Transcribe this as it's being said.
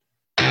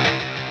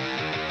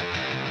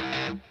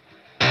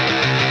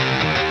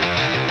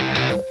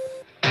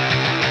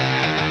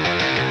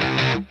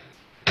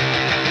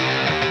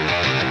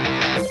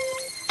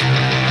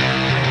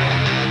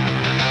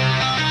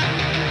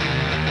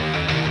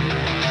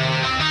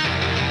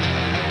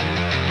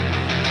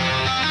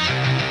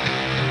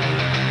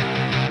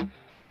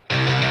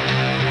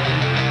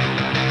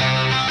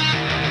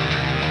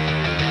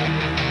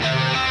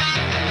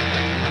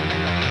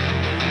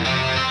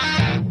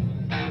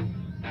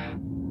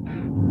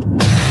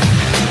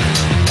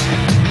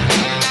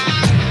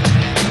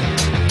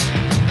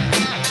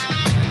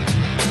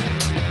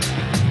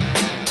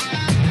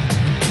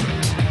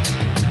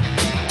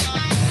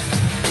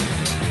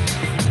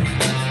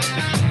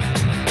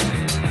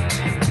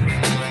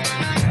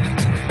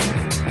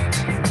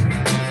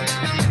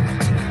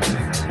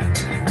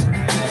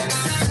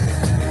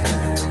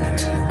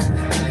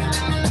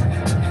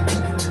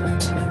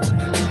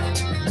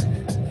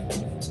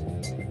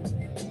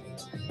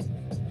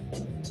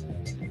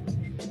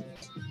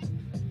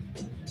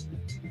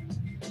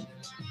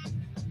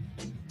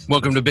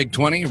Welcome to Big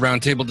 20, a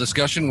roundtable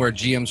discussion where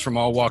GMs from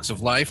all walks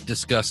of life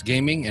discuss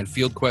gaming and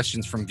field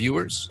questions from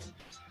viewers.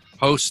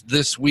 Hosts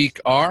this week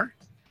are...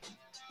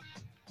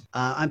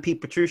 I'm Pete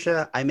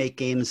Petrucia. I make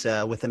games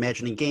with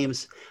Imagining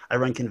Games. I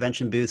run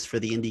convention booths for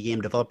the Indie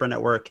Game Developer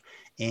Network,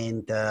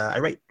 and I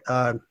write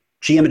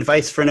GM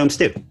advice for Gnome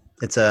Stew.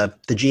 It's the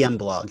GM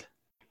blog.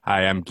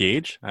 Hi, I'm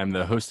Gage. I'm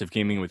the host of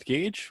Gaming with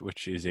Gage,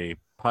 which is a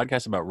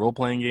podcast about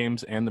role-playing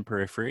games and the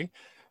periphery.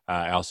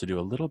 I also do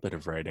a little bit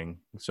of writing.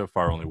 So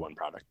far, only one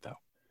product, though.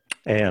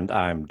 And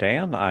I'm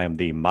Dan. I'm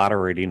the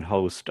moderating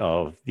host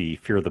of the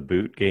Fear the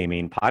Boot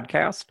gaming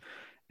podcast,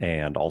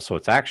 and also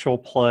its actual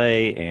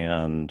play,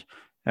 and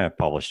I've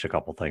published a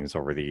couple things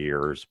over the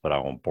years, but I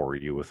won't bore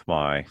you with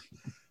my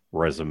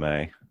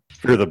resume.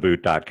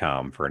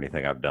 FearTheBoot.com for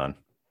anything I've done.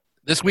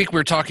 This week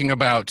we're talking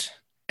about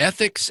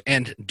ethics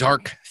and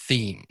dark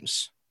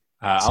themes.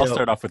 I'll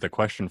start off with a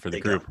question for the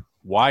group.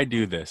 Why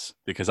do this?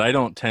 Because I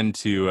don't tend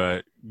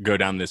to go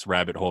down this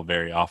rabbit hole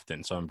very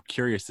often, so I'm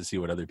curious to see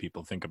what other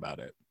people think about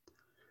it.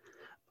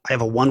 I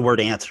have a one-word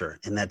answer,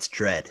 and that's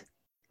dread.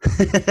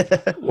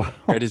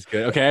 Dread is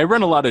good. Okay, I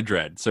run a lot of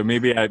dread, so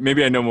maybe I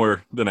know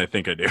more than I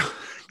think I do.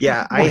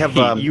 Yeah, I have.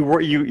 You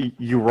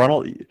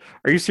run.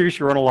 Are you serious?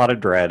 You run a lot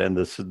of dread, and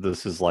this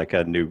is like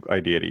a new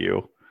idea to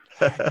you.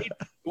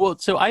 Well,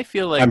 so I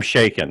feel like I'm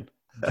shaken.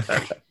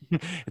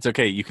 It's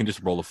okay. You can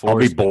just roll a 4. I'll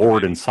be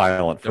bored and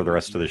silent for the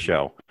rest of the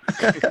show.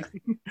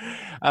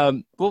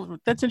 Well,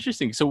 that's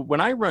interesting. So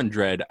when I run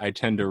dread, I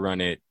tend to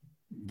run it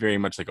very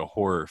much like a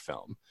horror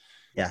film.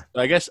 Yeah.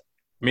 So I guess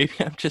maybe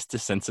I'm just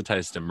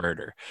desensitized to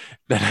murder,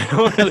 that I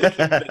don't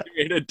really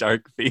create a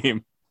dark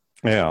theme.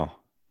 Yeah.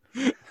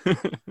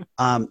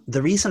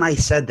 The reason I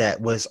said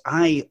that was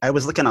I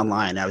was looking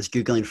online. I was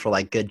Googling for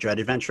like good dread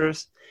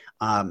adventures.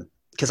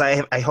 Because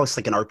I host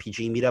like an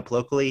RPG meetup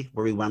locally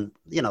where we run,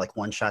 like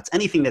one shots,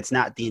 anything that's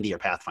not D&D or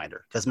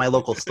Pathfinder. Because my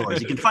local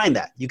stores, you can find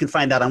that. You can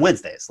find that on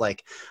Wednesdays.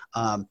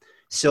 And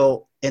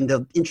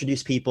they'll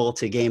introduce people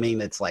to gaming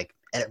that's like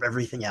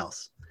everything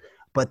else.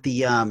 But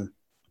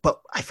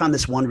I found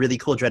this one really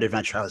cool dread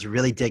adventure. I was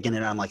really digging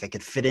it. I'm like, I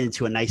could fit it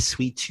into a nice,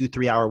 sweet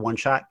 2-3 hour one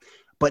shot.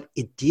 But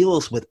it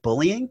deals with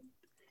bullying,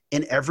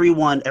 and every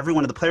one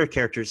of the player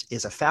characters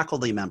is a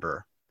faculty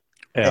member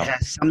that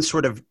has some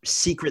sort of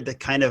secret that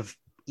kind of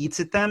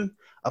eats at them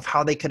of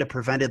how they could have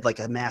prevented like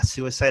a mass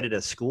suicide at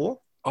a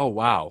school. Oh,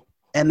 wow.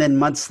 And then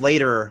months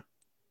later,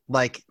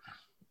 like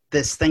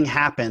this thing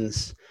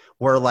happens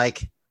where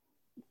like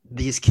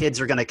these kids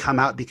are going to come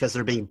out because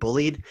they're being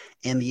bullied,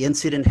 and the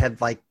incident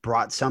had like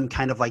brought some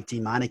kind of like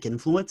demonic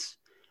influence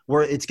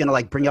where it's going to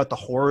like bring out the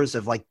horrors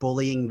of like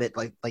bullying that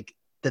like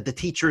that the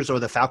teachers or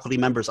the faculty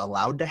members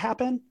allowed to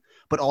happen,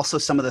 but also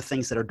some of the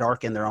things that are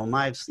dark in their own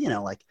lives.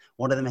 Like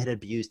one of them had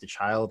abused a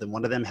child, and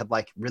one of them had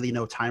like really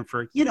no time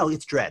for,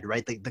 it's dread,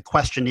 right? The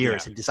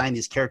questionnaires had designed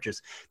these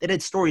characters that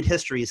had storied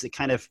histories that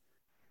kind of,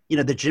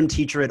 the gym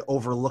teacher had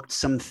overlooked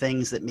some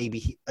things that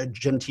maybe a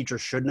gym teacher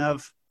shouldn't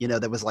have,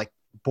 that was like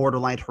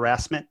borderline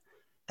harassment.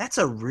 That's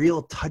a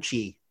real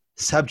touchy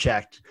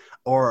subject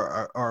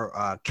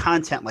or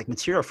content like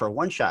material for a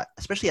one shot,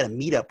 especially at a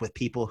meetup with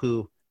people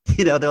who,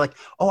 they're like,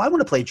 oh, I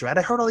want to play dread.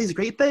 I heard all these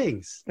great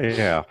things.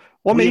 Yeah.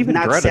 Well, we have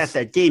not set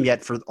that game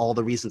yet for all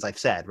the reasons I've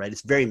said, right?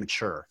 It's very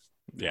mature.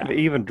 Yeah.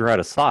 Even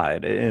dread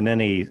aside, in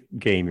any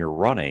game you're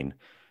running,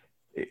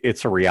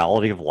 it's a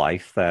reality of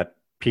life that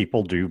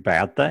people do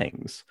bad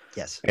things.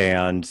 Yes.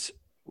 And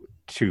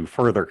to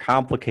further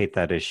complicate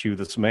that issue,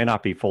 this may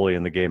not be fully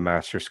in the game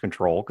master's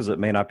control, because it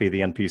may not be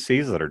the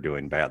NPCs that are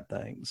doing bad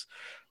things.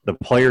 The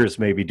players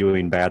may be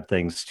doing bad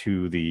things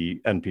to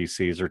the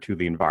NPCs or to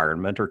the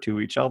environment or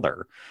to each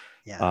other.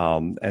 Yeah.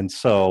 And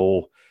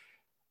so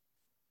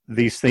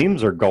these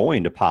themes are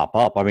going to pop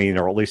up. I mean,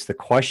 or at least the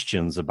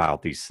questions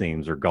about these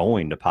themes are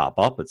going to pop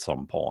up at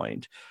some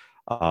point.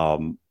 I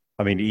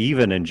mean,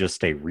 even in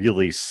just a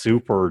really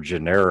super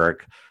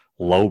generic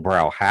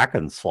lowbrow hack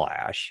and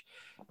slash,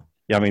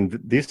 I mean,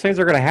 these things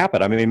are going to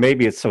happen. I mean,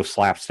 maybe it's so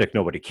slapstick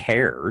nobody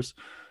cares.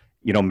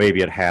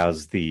 Maybe it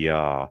has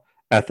the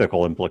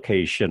ethical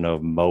implication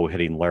of Mo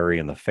hitting Larry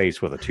in the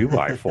face with a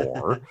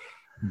 2x4.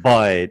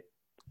 But,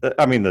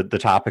 I mean, the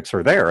topics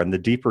are there. And the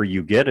deeper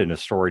you get into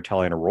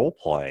storytelling or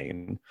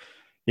role-playing,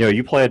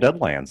 you play a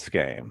Deadlands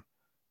game.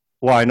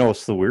 Well, I know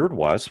it's the Weird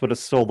West, but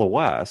it's still the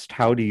West.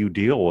 How do you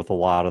deal with a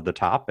lot of the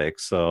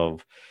topics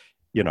of,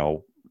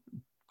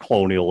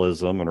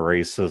 colonialism and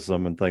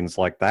racism and things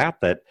like that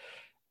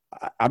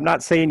I'm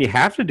not saying you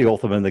have to deal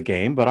with them in the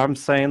game, but I'm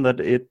saying that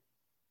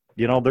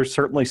there's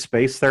certainly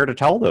space there to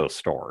tell those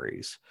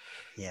stories.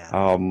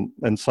 Yeah.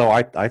 And so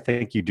I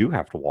think you do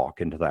have to walk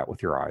into that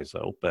with your eyes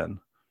open.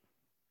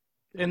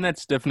 And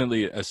that's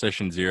definitely a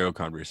session 0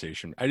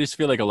 conversation. I just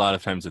feel like a lot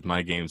of times with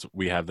my games,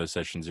 we have those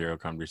session 0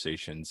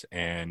 conversations,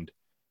 and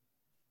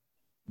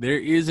there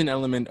is an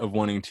element of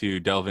wanting to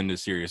delve into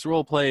serious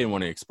role play and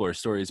want to explore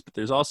stories, but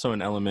there's also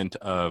an element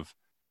of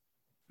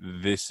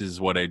this is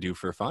what I do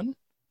for fun.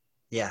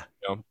 Yeah.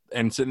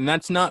 And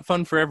that's not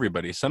fun for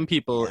everybody. Some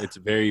people it's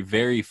very,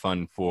 very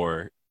fun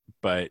for,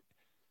 but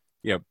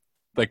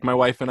like my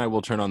wife and I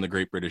will turn on the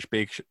Great British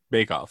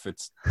Bake Off.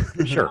 It's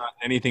Sure. not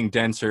anything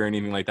denser or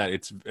anything like that.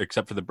 It's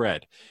except for the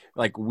bread.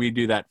 Like we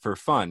do that for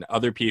fun.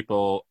 Other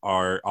people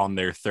are on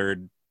their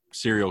third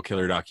serial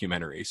killer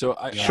documentary. So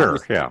Sure,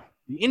 yeah.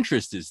 the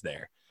interest is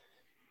there.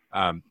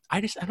 I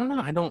don't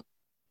know.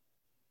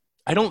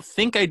 I don't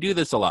think I do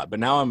this a lot, but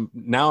now I'm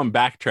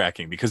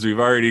backtracking because we've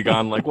already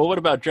gone like, well, what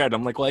about Dread?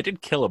 I'm like, well, I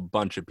did kill a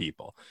bunch of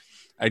people.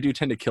 I do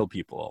tend to kill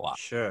people a lot.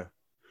 Sure.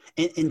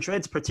 And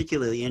Dread's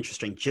particularly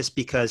interesting just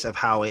because of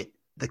how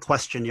the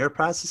questionnaire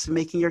process of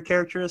making your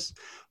characters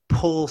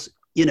pulls,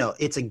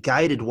 it's a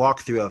guided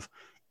walkthrough of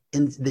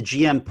in the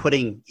GM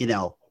putting,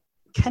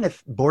 kind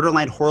of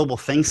borderline horrible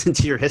things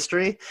into your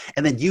history,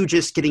 and then you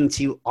just getting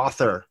to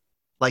author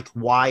like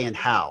why and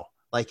how.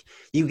 Like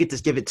you get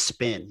to give it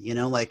spin,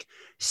 like,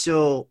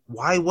 so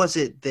why was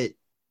it that,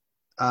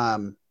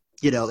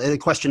 the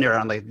questionnaire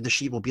on like the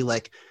sheet will be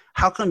like,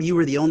 how come you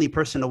were the only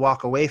person to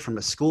walk away from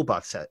a school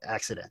bus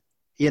accident?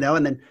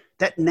 And then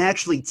that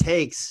naturally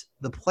takes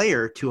the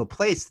player to a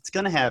place that's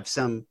going to have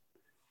some,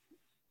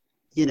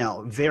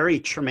 very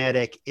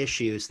traumatic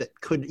issues that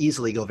could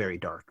easily go very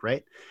dark,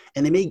 right?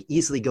 And they may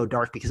easily go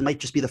dark because it might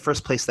just be the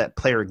first place that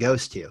player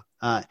goes to.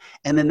 And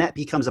then that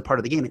becomes a part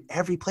of the game. And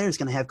every player is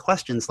going to have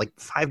questions, like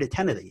 5 to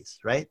 10 of these,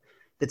 right?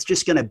 That's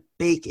just going to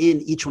bake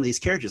in each one of these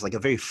characters like a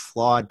very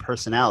flawed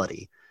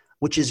personality,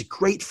 which is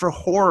great for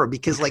horror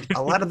because like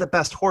a lot of the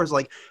best horrors,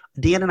 like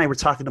Dan and I were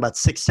talking about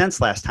Sixth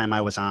Sense last time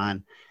I was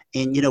on.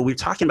 And, we were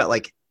talking about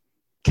like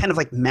kind of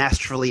like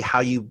masterfully how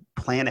you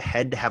plan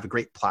ahead to have a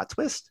great plot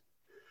twist.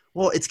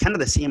 Well, it's kind of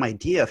the same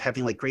idea of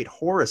having like great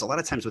horrors. A lot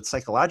of times with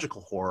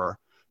psychological horror,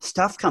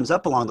 stuff comes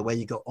up along the way.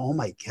 You go, oh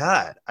my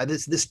God,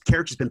 this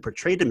character's been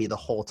portrayed to me the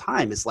whole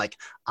time is like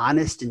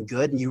honest and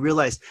good. And you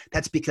realize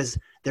that's because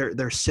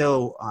they're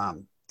so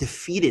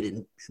defeated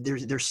and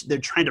they're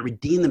trying to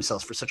redeem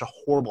themselves for such a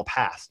horrible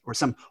past or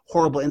some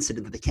horrible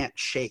incident that they can't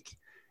shake.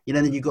 And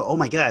then you go, oh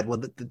my God,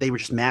 well, they were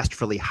just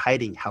masterfully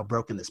hiding how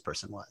broken this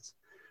person was.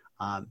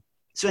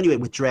 So anyway,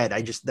 with Dread,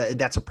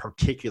 that's a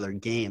particular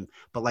game.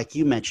 But like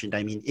you mentioned,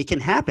 I mean, it can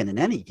happen in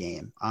any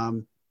game.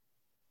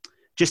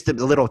 Just a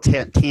little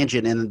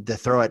tangent and to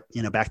throw it,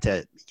 back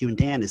to you and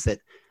Dan is that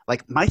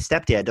like my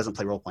stepdad doesn't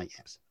play role-playing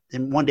games.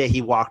 And one day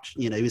he walked,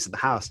 he was at the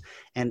house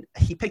and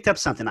he picked up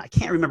something. I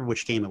can't remember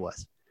which game it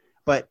was,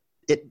 but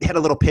it had a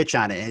little pitch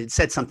on it and it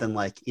said something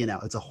like,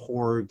 it's a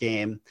horror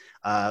game,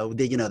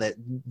 that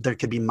there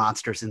could be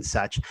monsters and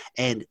such.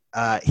 And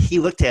he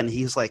looked at it and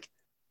he was like,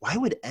 why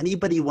would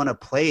anybody want to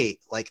play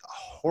like a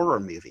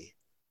horror movie?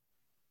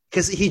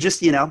 Because he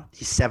just,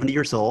 he's 70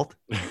 years old.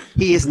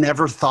 He has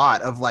never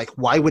thought of like,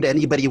 why would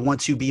anybody want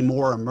to be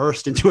more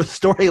immersed into a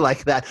story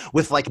like that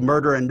with like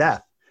murder and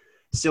death?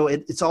 So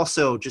it's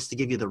also just to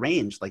give you the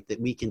range, like that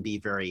we can be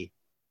very,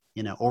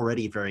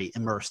 already very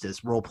immersed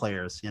as role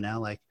players,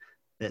 like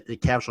the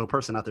casual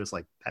person out there is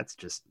like, that's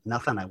just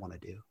nothing I want to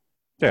do.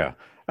 Yeah.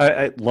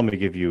 Let me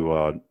give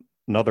you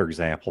another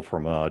example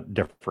from a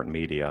different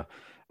media.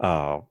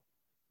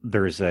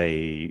 There's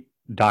a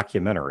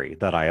documentary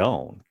that I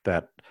own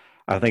that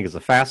I think is a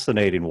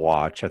fascinating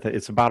watch.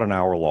 It's about an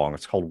hour long.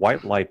 It's called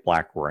White Light,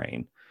 Black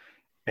Rain.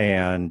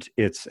 And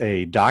it's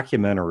a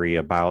documentary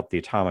about the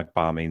atomic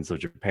bombings of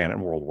Japan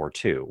in World War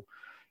II.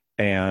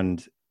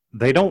 And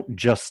they don't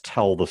just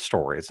tell the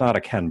story. It's not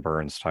a Ken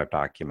Burns type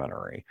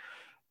documentary.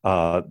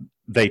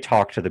 They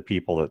talk to the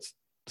people that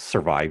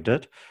survived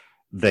it.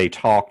 They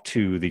talk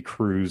to the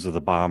crews of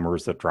the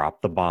bombers that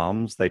dropped the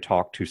bombs. They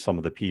talk to some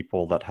of the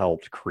people that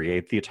helped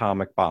create the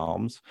atomic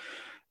bombs.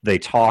 They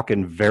talk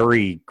in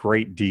very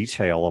great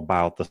detail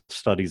about the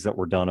studies that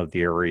were done of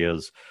the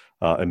areas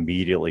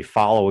immediately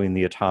following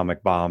the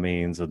atomic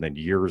bombings and then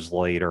years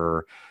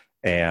later.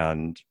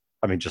 And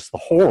I mean, just the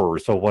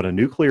horrors of what a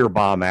nuclear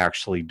bomb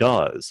actually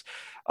does.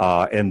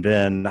 And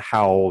then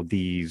how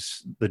the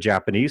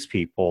Japanese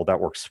people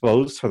that were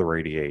exposed to the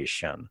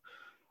radiation,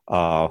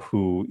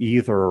 who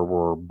either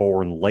were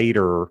born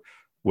later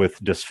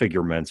with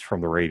disfigurements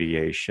from the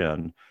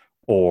radiation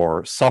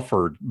or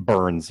suffered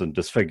burns and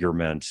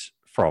disfigurement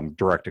from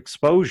direct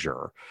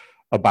exposure,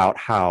 about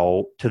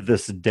how to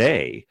this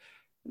day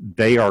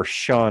they are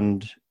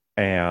shunned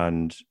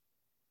and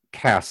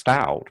cast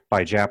out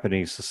by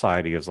Japanese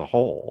society as a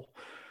whole.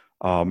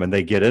 And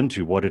they get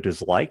into what it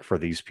is like for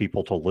these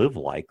people to live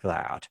like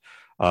that,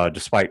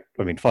 despite,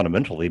 I mean,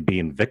 fundamentally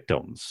being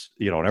victims,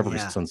 in every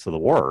sense of the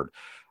word.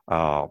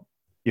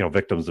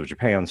 Victims of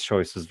Japan's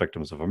choices,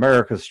 victims of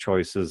America's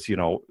choices,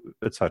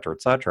 et cetera,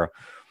 et cetera.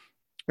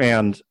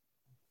 And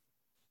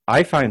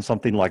I find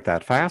something like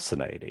that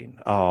fascinating.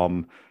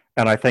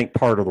 And I think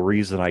part of the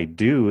reason I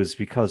do is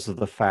because of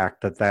the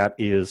fact that that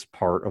is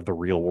part of the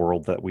real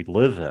world that we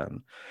live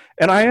in.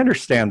 And I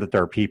understand that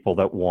there are people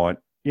that want,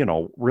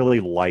 really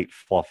light,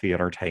 fluffy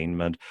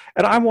entertainment.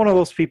 And I'm one of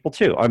those people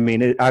too. I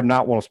mean, I'm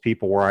not one of those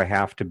people where I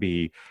have to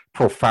be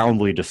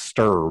profoundly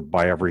disturbed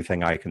by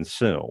everything I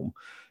consume.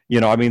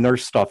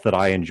 There's stuff that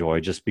I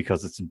enjoy just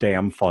because it's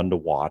damn fun to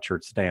watch or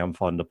it's damn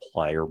fun to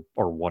play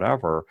or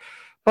whatever.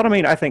 But I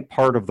mean, I think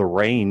part of the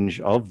range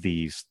of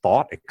these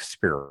thought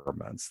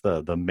experiments,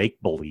 the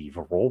make-believe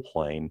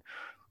role-playing,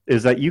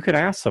 is that you can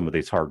ask some of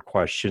these hard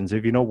questions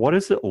of, what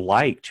is it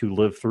like to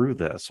live through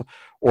this,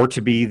 or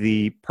to be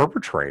the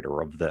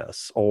perpetrator of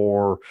this,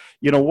 or,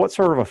 what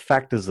sort of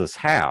effect does this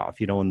have,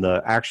 in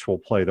the actual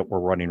play that we're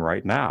running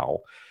right now.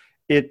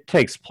 It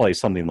takes place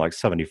something like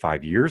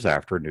 75 years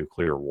after a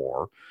nuclear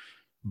war,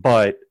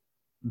 but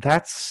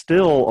that's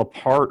still a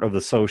part of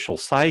the social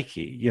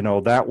psyche.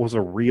 That was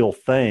a real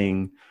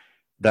thing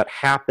that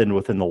happened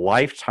within the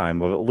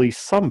lifetime of at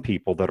least some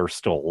people that are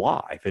still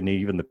alive. And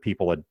even the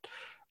people that,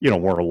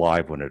 weren't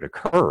alive when it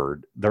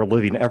occurred, they're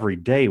living every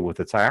day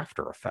with its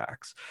after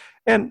effects.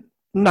 And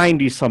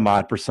 90 some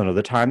odd percent of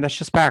the time, that's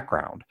just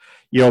background.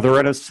 They're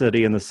in a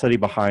city, and the city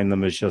behind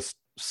them is just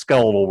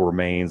skeletal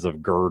remains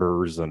of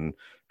girders and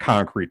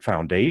concrete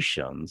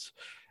foundations.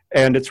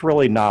 And it's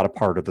really not a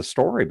part of the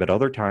story. But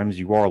other times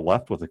you are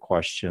left with the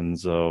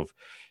questions of,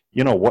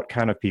 what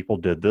kind of people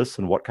did this,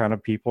 and what kind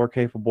of people are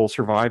capable of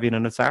surviving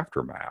in its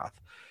aftermath.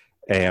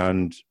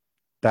 And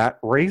that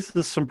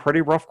raises some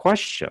pretty rough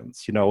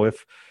questions.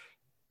 If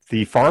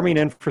the farming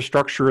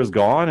infrastructure is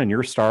gone and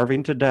you're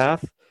starving to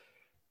death,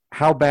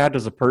 how bad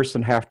does a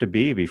person have to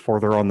be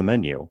before they're on the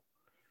menu?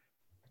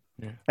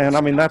 Yeah. And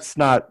I mean, that's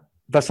not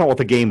what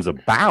the game's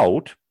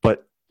about,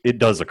 but it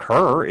does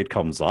occur. It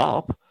comes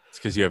up. It's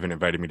because you haven't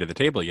invited me to the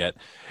table yet.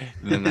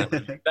 And then that's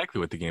exactly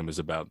what the game is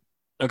about.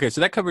 Okay,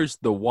 so that covers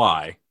the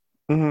why.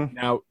 Mm-hmm.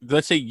 Now,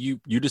 let's say you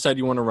decide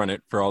you want to run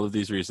it for all of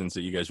these reasons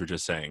that you guys were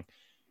just saying.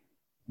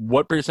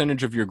 What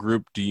percentage of your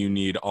group do you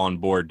need on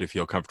board to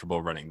feel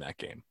comfortable running that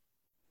game?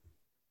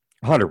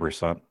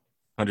 100%.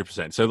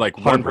 100%. So like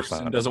 1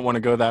 person doesn't want to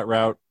go that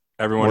route.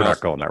 Everyone We're else,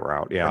 not going that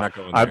route. Yeah. We're not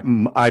going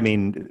there. I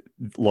mean,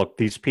 look,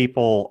 these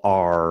people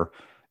are,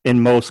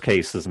 in most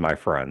cases, my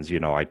friends.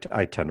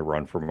 I tend to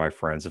run for my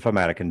friends. If I'm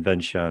at a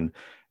convention,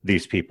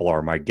 these people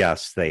are my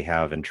guests. They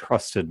have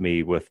entrusted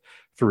me with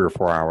 3 or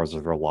 4 hours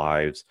of their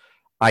lives.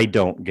 I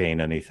don't gain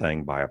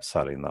anything by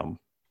upsetting them.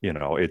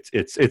 It's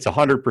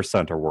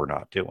 100% or we're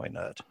not doing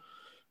it.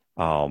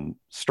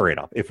 Straight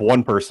up. If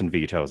one person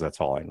vetoes, that's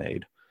all I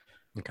need.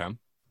 Okay.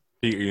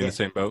 Pete, are you in the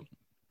same boat?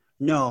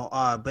 No,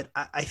 but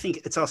I think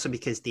it's also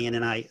because Dan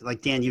and I,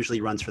 like Dan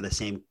usually runs for the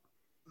same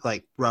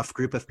like rough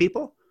group of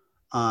people.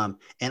 And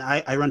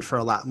I run for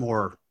a lot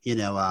more,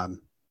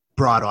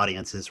 broad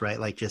audiences, right?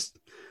 Like just,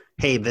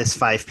 hey, this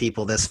 5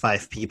 people, those, what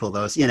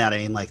I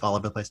mean? Like all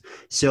over the place.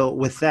 So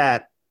with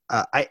that,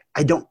 I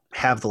don't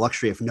have the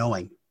luxury of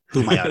knowing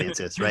who my audience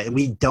is, right? And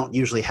we don't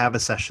usually have a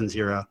session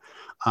 0.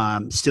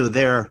 So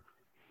there,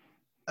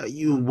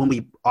 when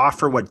we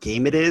offer what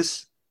game it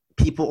is,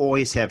 people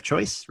always have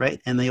choice,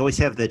 right? And they always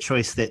have the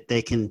choice that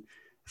they can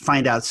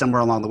find out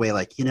somewhere along the way,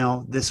 like,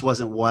 this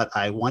wasn't what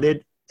I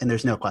wanted. And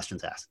there's no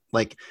questions asked.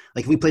 Like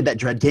we played that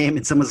Dread game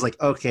and someone's like,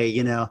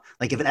 okay,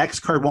 like if an X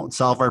card won't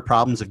solve our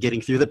problems of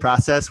getting through the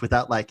process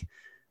without like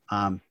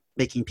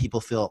making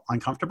people feel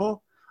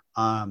uncomfortable,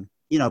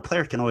 a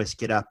player can always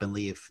get up and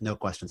leave, no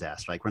questions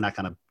asked. Like we're not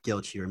going to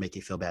guilt you or make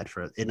you feel bad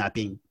for it not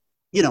being,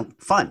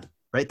 fun,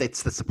 right?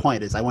 That's the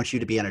point is I want you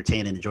to be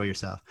entertained and enjoy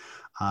yourself.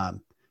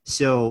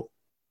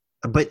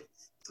 But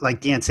like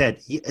Dan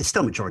said, it's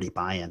still majority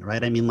buy-in,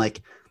 right? I mean,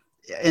 like,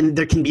 and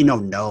there can be no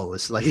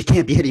no's. Like it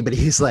can't be anybody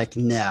who's like,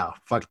 no,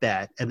 fuck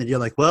that. And then you're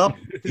like, well,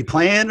 you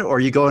playing or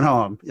you going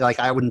home? Like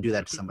I wouldn't do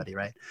that to somebody,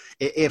 right?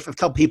 If a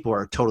couple people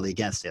are totally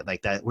against it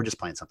like that, we're just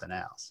playing something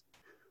else.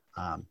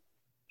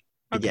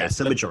 Okay, yeah, it's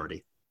the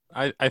majority.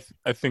 I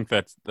think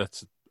that's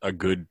a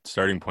good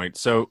starting point.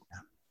 So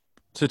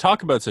to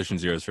talk about session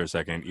zeros for a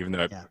second, even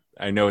though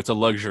I know it's a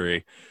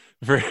luxury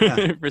for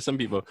for some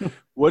people,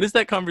 what does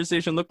that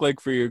conversation look like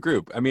for your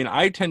group? I mean,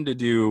 I tend to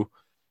do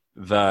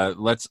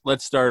let's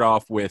start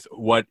off with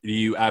what do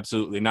you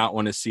absolutely not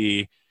want to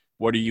see,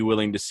 what are you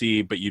willing to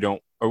see but you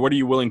don't, or what are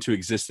you willing to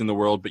exist in the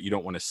world but you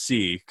don't want to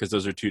see, because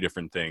those are 2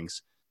 different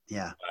things.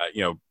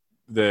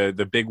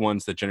 The big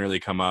ones that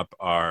generally come up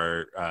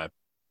are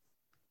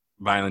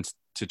violence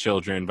to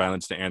children,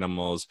 violence to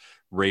animals,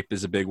 rape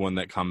is a big one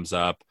that comes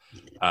up.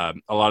 A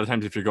lot of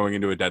times if you're going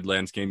into a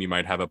Deadlands game, you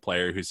might have a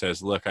player who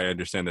says, look, I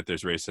understand that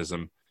there's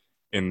racism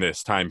in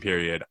this time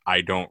period.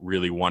 I don't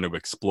really want to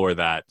explore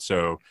that.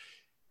 So,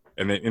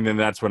 and then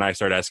that's when I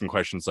start asking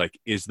questions like,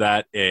 is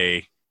that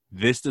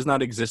this does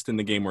not exist in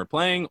the game we're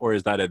playing, or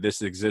is that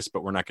this exists,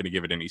 but we're not going to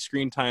give it any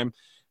screen time?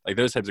 Like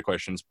those types of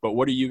questions. But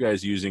what are you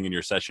guys using in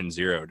your session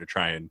 0 to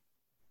try and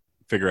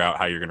figure out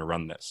how you're going to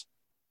run this?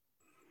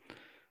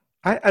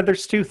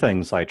 There's 2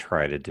 things I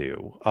try to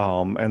do.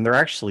 And there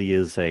actually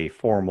is a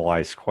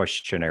formalized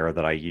questionnaire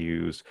that I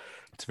use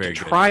to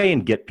try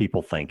and get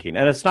people thinking.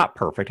 And it's not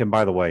perfect. And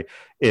by the way,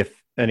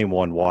 if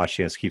anyone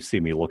watching this keeps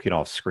seeing me looking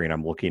off screen,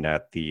 I'm looking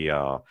at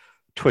the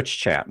Twitch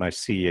chat and I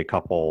see a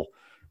couple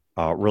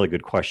really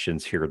good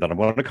questions here that I'm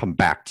going to come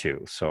back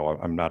to. So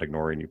I'm not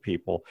ignoring you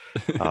people.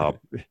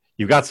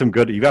 You've got some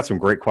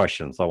great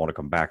questions I want to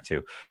come back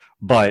to.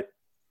 But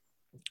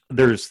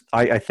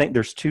I think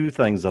there's 2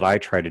 things that I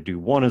try to do.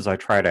 One is I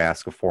try to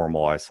ask a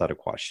formalized set of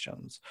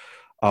questions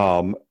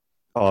of,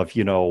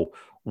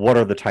 what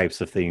are the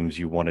types of themes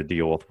you want to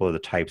deal with? What are the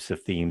types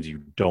of themes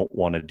you don't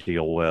want to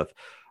deal with?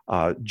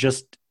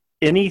 Just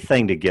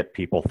anything to get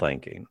people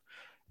thinking.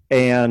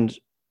 And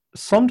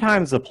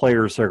sometimes the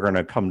players are going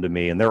to come to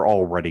me and they're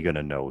already going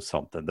to know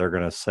something. They're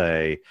going to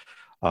say,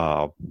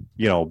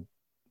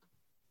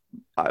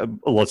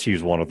 let's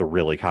use one of the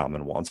really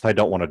common ones. I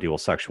don't want to deal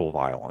with sexual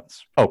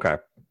violence. Okay,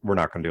 we're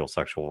not going to deal with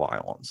sexual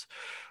violence.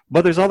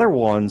 But there's other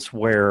ones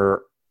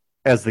where,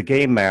 as the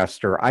game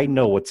master, I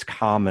know what's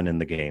common in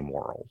the game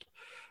world.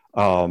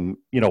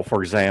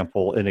 For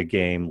example, in a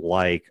game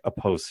like a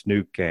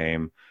post-nuke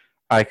game,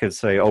 I could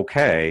say,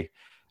 okay,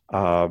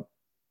 the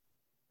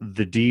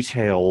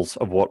details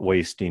of what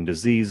wasting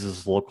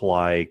diseases look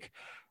like,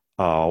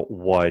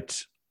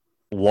 what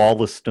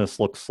lawlessness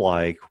looks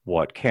like,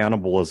 what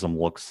cannibalism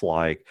looks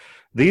like.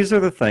 These are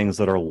the things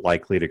that are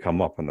likely to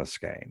come up in this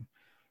game.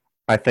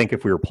 I think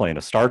if we were playing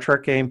a Star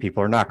Trek game,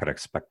 people are not going to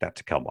expect that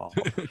to come up.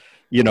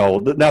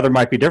 Now there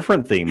might be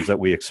different themes that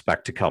we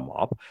expect to come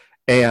up.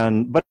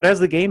 But as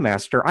the game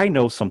master, I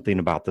know something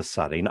about the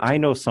setting. I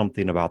know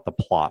something about the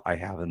plot I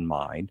have in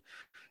mind.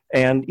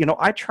 And,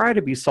 I try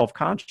to be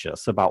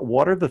self-conscious about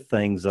what are the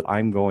things that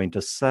I'm going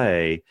to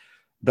say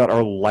that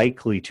are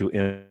likely to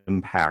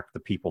impact the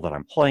people that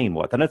I'm playing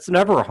with. And it's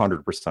never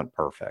 100%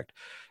 perfect.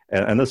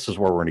 And this is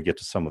where we're going to get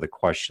to some of the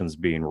questions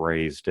being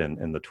raised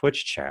in the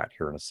Twitch chat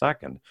here in a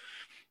second.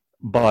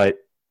 But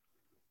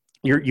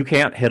you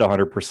can't hit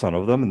 100%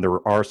 of them, and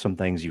there are some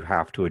things you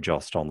have to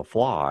adjust on the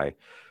fly.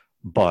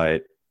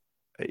 But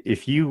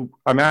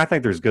I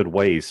think there's good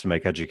ways to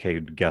make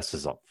educated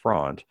guesses up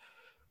front.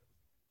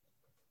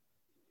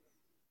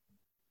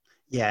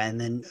 Yeah,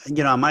 and then,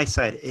 on my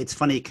side, it's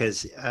funny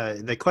because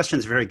the question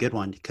is a very good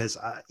one, because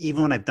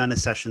even when I've done a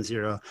session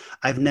zero,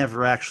 I've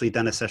never actually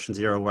done a session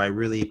zero where I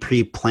really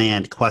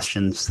pre-planned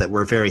questions that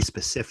were very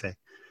specific.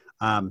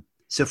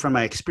 So from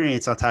my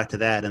experience, I'll talk to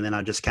that, and then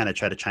I'll just kind of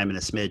try to chime in a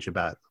smidge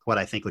about what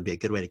I think would be a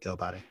good way to go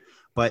about it.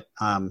 But,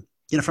 from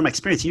my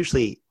experience,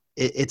 usually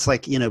it's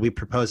like, we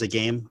propose a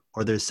game,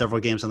 or there's several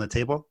games on the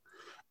table,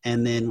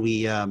 and then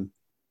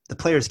the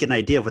players get an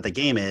idea of what the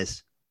game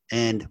is.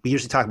 And we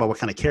usually talk about what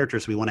kind of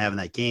characters we want to have in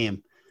that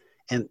game.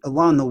 And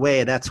along the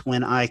way, that's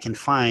when I can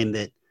find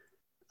that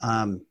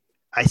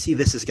I see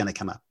this is going to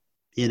come up.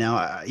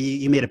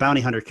 You made a bounty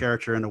hunter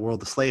character in the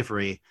world of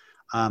slavery.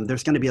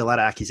 There's going to be a lot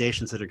of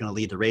accusations that are going to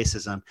lead to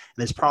racism. And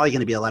there's probably going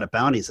to be a lot of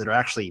bounties that are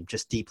actually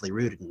just deeply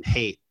rooted in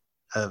hate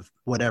of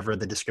whatever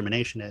the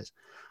discrimination is.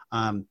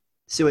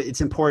 So it's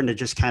important to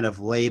just kind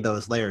of lay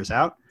those layers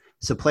out.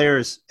 So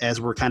players,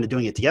 as we're kind of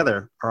doing it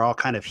together, are all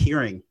kind of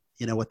hearing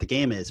what the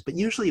game is. But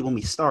usually when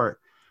we start,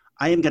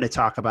 I am going to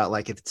talk about,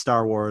 like, if it's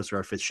Star Wars or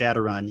if it's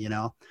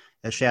Shadowrun,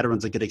 as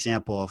Shadowrun's a good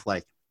example of,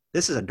 like,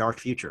 this is a dark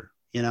future.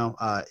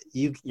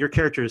 Your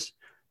characters,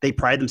 they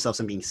pride themselves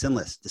on being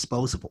sinless,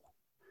 disposable.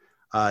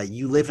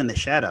 You live in the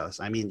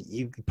shadows. I mean,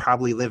 you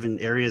probably live in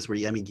areas where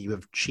you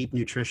have cheap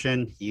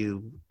nutrition.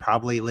 You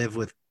probably live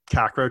with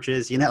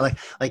cockroaches,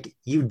 like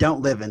you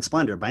don't live in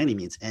splendor by any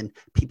means, and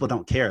people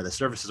don't care. The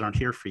services aren't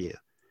here for you.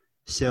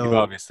 So you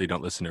obviously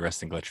don't listen to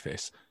Resting Glitch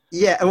Face.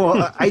 Yeah,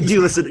 well, I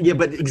do listen. Yeah,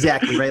 but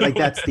exactly, right? Like,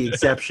 that's the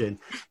exception.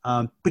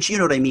 But you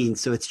know what I mean?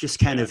 So it's just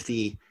kind of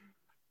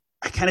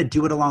I kind of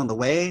do it along the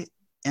way.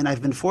 And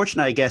I've been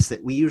fortunate, I guess,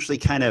 that we usually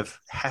kind of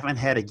haven't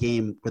had a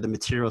game where the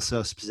material is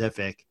so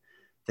specific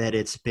that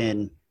it's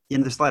been,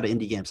 there's a lot of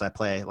indie games I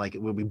play, like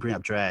when we bring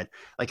up Dread.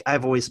 Like,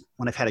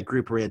 when I've had a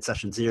group where we had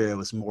session zero, it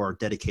was a more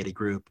dedicated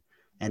group.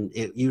 And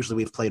usually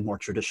we've played more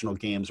traditional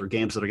games or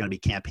games that are going to be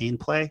campaign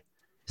play.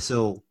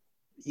 So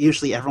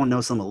usually everyone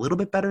knows them a little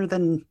bit better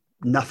than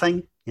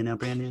nothing,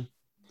 brand new.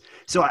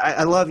 So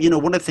I love,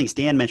 one of the things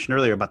Dan mentioned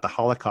earlier about the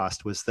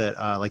Holocaust was that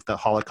like the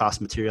Holocaust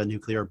material,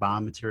 nuclear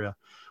bomb material,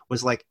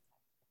 was like,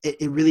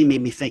 it really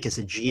made me think as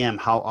a GM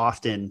how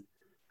often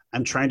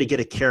I'm trying to get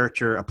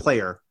a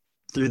player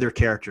through their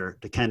character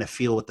to kind of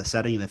feel what the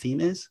setting and the theme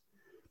is.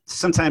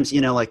 Sometimes,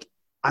 like,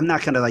 I'm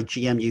not going to like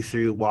GM you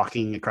through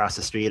walking across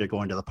the street or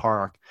going to the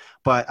park,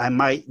 but I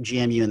might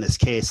GM you in this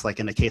case, like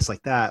in a case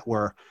like that,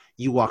 where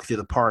you walk through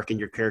the park and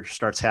your character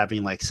starts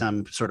having like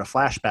some sort of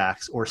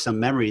flashbacks or some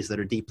memories that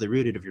are deeply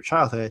rooted of your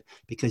childhood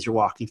because you're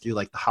walking through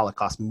like the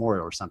Holocaust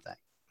Memorial or something.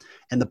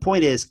 And the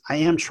point is, I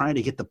am trying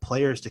to get the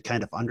players to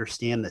kind of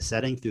understand the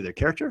setting through their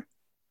character.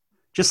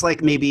 Just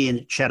like maybe in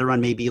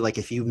Shadowrun, maybe like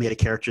if you made a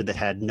character that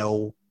had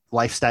no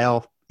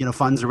lifestyle,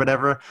 funds or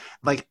whatever,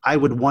 like I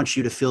would want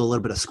you to feel a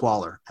little bit of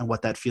squalor and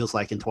what that feels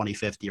like in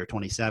 2050 or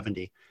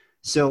 2070.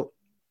 So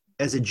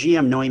as a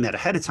GM, knowing that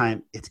ahead of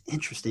time, it's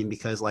interesting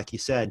because, like you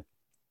said,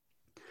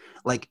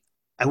 like,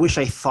 I wish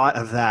I thought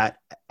of that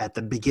at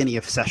the beginning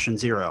of session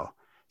zero,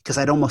 because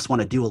I'd almost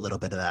want to do a little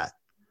bit of that.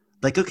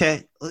 Like,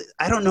 okay,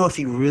 I don't know if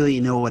you really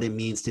know what it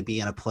means to be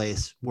in a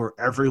place where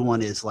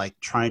everyone is like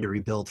trying to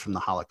rebuild from the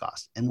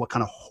Holocaust and what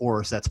kind of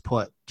horrors that's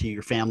put to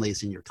your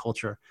families and your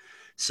culture.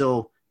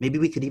 So maybe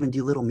we could even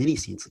do little mini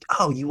scenes like,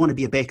 oh, you want to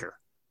be a baker.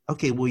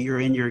 Okay, well, you're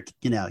in your,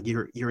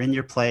 you're in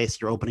your place,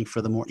 you're opening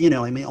for the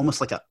morning,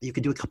 almost like you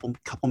could do a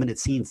couple minute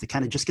scenes to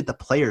kind of just get the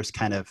players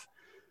kind of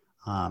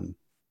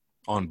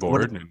on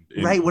board.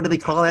 Right. What do they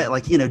call that?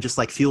 Like, just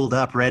like fueled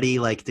up, ready,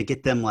 like to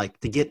get them, like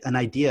to get an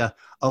idea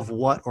of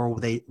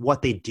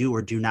what they do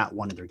or do not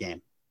want in their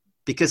game.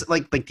 Because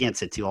like Dan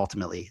said too,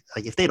 ultimately,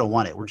 like if they don't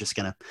want it, we're just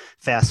going to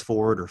fast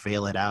forward or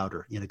fail it out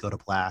or, go to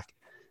black.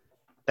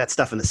 That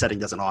stuff in the setting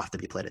doesn't often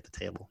be played at the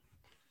table.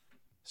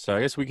 So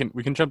I guess we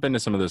can jump into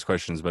some of those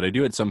questions, but I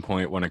do at some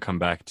point want to come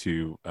back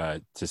to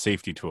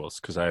safety tools,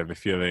 because I have a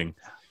feeling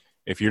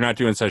if you're not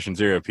doing session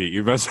 0, Pete,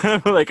 you must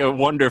have like a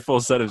wonderful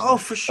set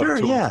of for sure,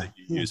 tools yeah. that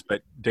you use.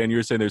 But Dan, you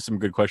were saying there's some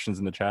good questions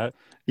in the chat.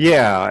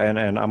 Yeah,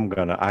 and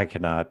I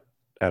cannot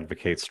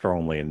advocate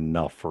strongly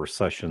enough for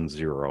session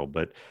 0,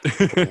 but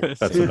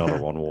that's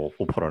another one we'll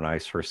put on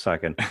ice for a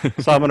second.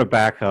 So I'm going to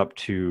back up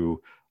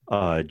to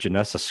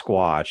Janessa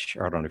Squatch.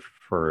 I don't know if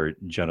for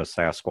Jenna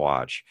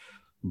Sasquatch,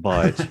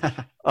 but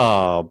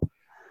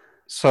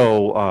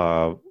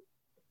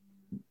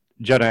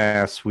Jenna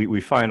asks,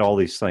 we find all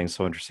these things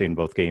so interesting in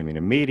both gaming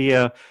and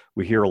media.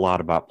 We hear a lot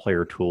about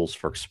player tools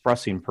for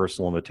expressing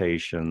personal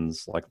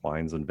limitations like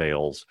lines and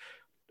veils.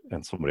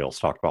 And somebody else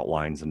talked about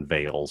lines and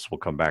veils. We'll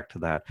come back to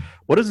that.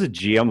 What is the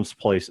GM's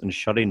place in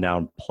shutting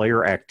down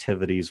player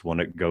activities when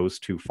it goes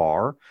too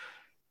far?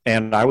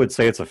 And I would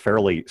say it's a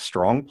fairly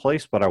strong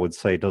place, but I would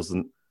say it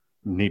doesn't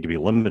need to be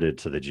limited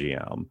to the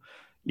GM.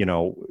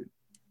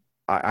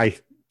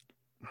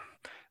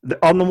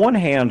 On the one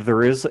hand,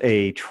 there is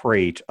a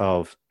trait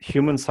of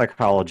human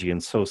psychology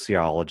and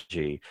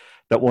sociology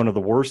that one of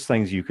the worst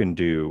things you can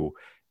do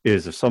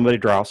is if somebody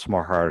drops from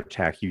a heart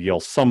attack, you yell,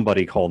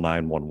 somebody call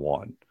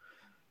 911.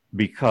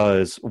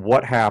 Because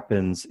what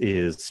happens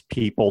is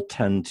people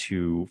tend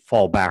to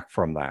fall back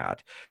from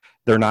that.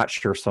 They're not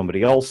sure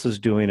somebody else is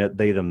doing it.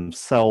 They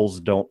themselves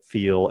don't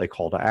feel a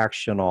call to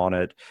action on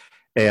it.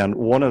 And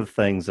one of the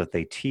things that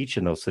they teach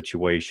in those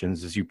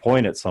situations is you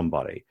point at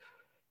somebody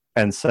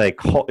and say,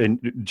 call,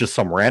 just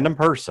some random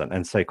person,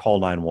 and say,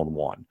 call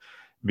 911.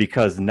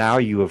 Because now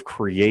you have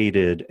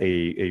created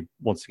a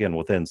once again,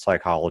 within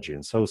psychology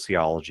and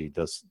sociology,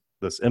 this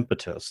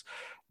impetus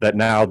that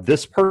now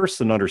this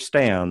person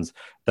understands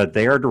that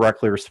they are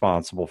directly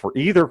responsible for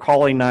either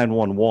calling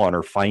 911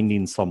 or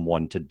finding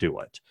someone to do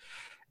it.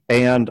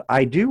 And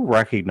I do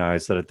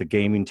recognize that at the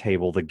gaming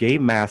table, the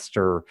game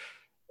master,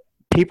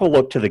 people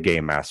look to the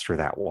game master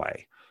that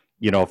way.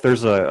 If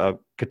there's a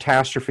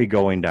catastrophe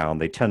going down,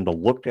 they tend to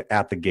look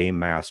at the game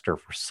master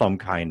for some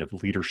kind of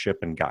leadership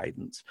and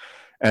guidance.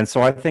 And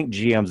so I think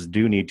GMs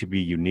do need to be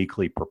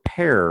uniquely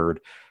prepared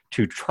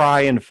to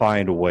try and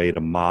find a way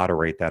to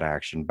moderate that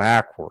action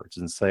backwards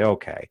and say,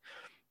 okay,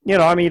 you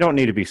don't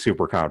need to be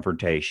super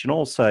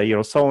confrontational. Say,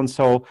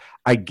 so-and-so,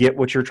 I get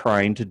what you're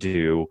trying to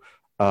do,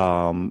 but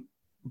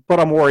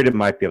I'm worried it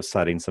might be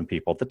upsetting some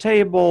people at the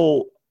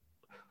table.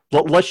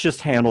 Let's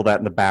just handle that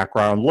in the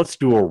background. Let's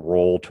do a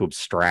roll to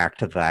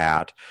abstract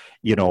that.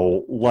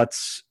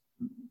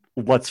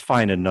 Let's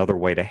find another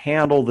way to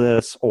handle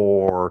this,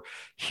 or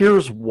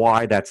here's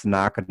why that's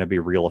not going to be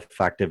real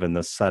effective in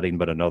this setting,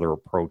 but another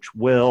approach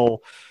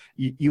will.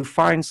 You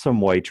find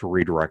some way to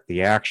redirect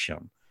the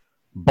action.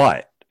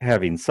 But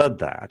having said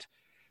that,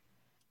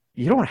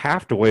 you don't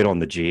have to wait on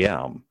the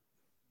GM.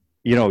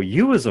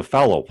 You as a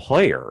fellow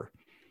player,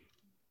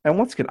 and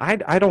once again,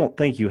 I don't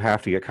think you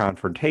have to get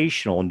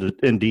confrontational. And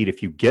indeed,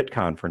 if you get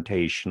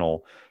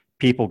confrontational,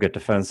 people get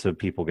defensive,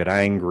 people get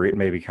angry, it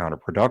may be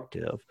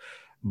counterproductive.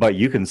 But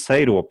you can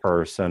say to a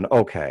person,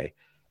 okay,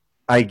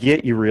 I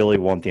get you really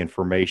want the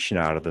information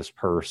out of this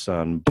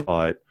person,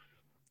 but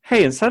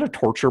hey, instead of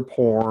torture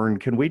porn,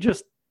 can we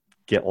just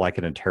get like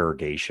an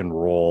interrogation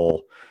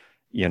role,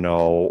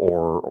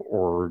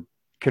 or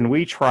can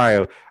we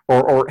try,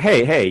 or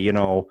hey,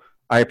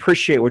 I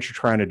appreciate what you're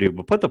trying to do,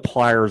 but put the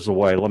pliers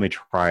away. Let me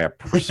try a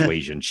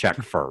persuasion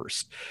check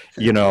first,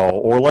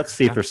 or let's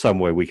see if there's some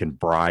way we can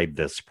bribe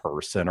this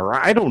person, or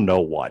I don't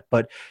know what,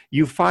 but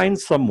you find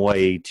some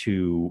way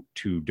to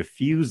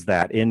diffuse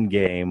that in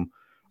game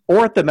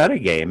or at the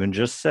metagame and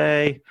just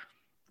say,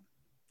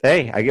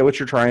 hey, I get what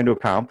you're trying to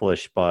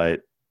accomplish,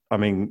 but I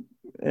mean,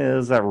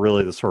 is that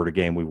really the sort of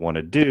game we want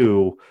to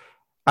do?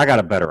 I got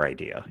a better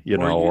idea,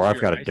 or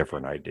I've got a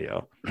different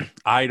idea.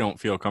 I don't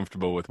feel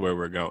comfortable with where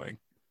we're going.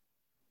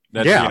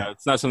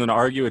 It's not something to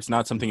argue. It's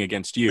not something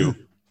against you.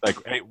 Like,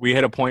 hey, we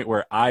hit a point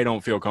where I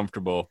don't feel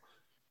comfortable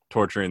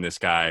torturing this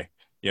guy.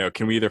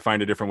 Can we either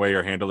find a different way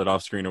or handle it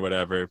off screen or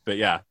whatever? But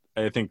yeah,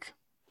 I think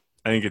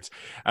it's,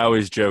 I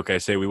always joke, I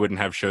say we wouldn't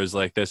have shows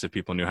like this if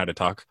people knew how to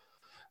talk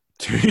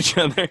to each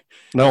other.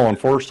 No,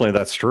 unfortunately,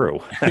 that's true.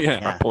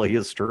 Yeah. It probably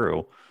is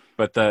true.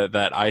 But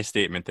that I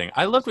statement thing,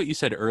 I loved what you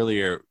said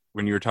earlier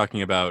when you were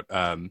talking about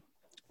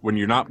when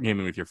you're not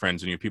gaming with your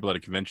friends and you have people at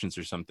a conventions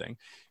or something,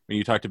 when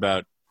you talked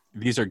about,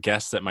 these are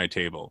guests at my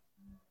table.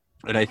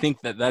 And I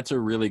think that's a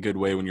really good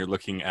way when you're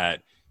looking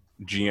at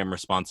GM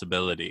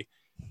responsibility.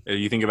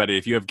 You think about it,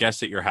 if you have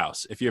guests at your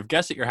house,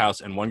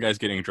 and one guy's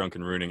getting drunk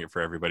and ruining it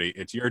for everybody,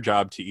 it's your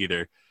job to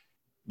either,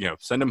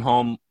 send him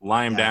home,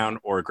 lie him down,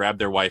 or grab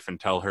their wife and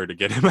tell her to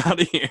get him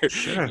out of here.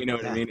 Sure. You know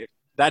what I mean?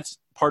 That's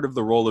part of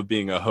the role of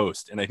being a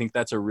host. And I think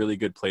that's a really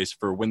good place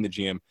for when the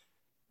GM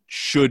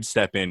should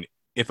step in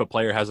if a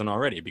player hasn't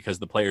already, because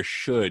the player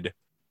should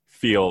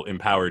feel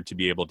empowered to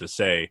be able to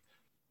say,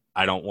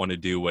 I don't want to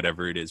do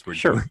whatever it is we're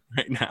doing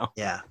right now.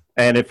 Yeah.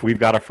 And if we've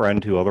got a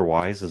friend who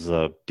otherwise is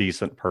a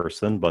decent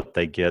person, but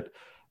they get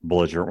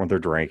belligerent when they're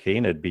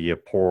drinking, it'd be a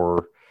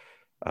poor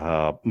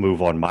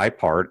move on my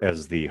part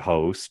as the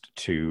host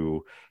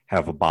to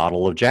have a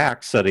bottle of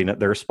Jack sitting at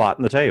their spot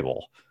in the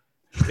table.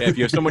 Yeah, if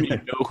you have someone you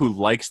know who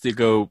likes to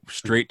go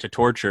straight to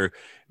torture,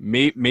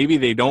 maybe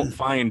they don't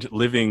find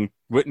living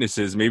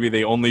witnesses. Maybe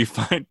they only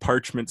find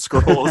parchment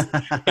scrolls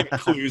and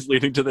clues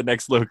leading to the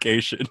next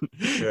location.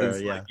 Sure,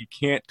 it's yeah. like, you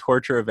can't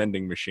torture a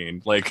vending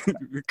machine. Like,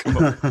 come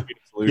up with a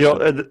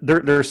solution.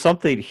 There's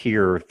something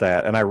here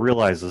that, and I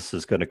realize this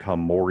is going to come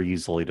more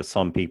easily to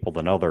some people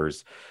than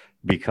others,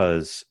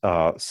 because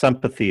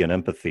sympathy and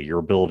empathy, your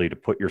ability to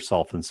put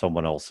yourself in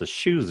someone else's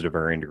shoes to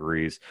varying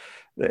degrees,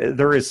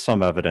 there is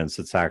some evidence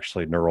it's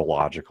actually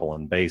neurological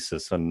in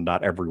basis, and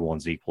not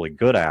everyone's equally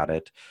good at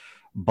it.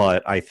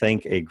 But I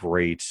think a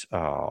great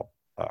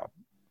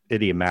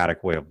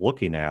idiomatic way of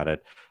looking at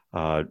it,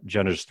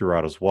 Jenna just threw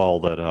out as well,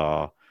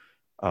 that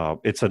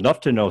it's enough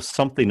to know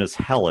something is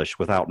hellish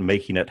without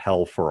making it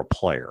hell for a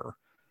player.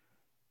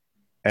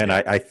 And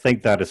I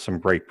think that is some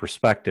great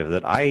perspective,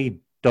 that I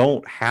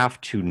don't have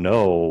to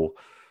know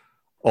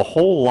a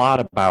whole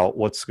lot about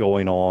what's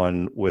going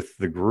on with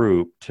the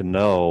group to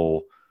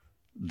know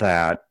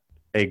that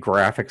a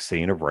graphic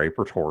scene of rape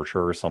or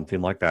torture or something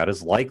like that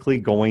is likely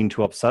going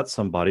to upset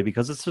somebody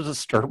because it's a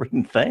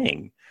disturbing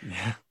thing.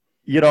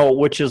 Yeah.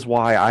 Which is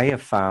why I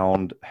have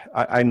found,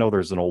 I know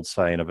there's an old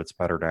saying of it's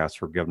better to ask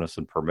forgiveness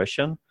and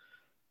permission,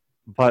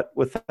 but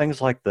with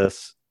things like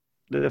this,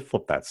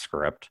 flip that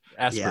script.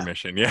 Ask Yeah.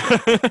 permission, yeah.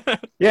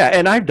 Yeah,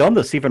 and I've done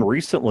this even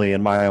recently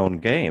in my own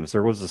games.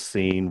 There was a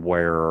scene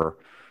where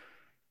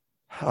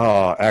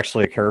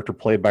actually a character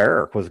played by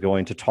Eric was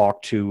going to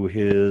talk to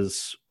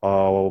his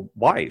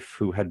wife,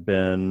 who had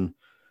been,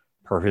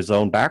 per his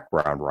own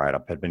background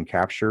write-up, had been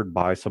captured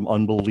by some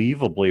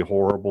unbelievably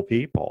horrible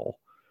people.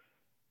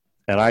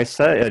 And I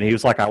said, and he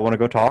was like, I want to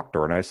go talk to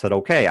her. And I said,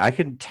 okay, I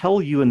can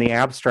tell you in the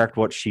abstract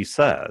what she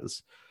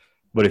says,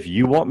 but if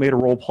you want me to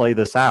role play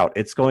this out,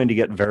 it's going to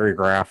get very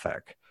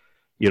graphic.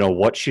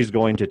 What she's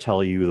going to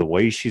tell you, the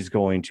way she's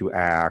going to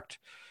act.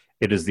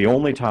 It is the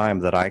only time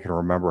that I can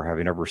remember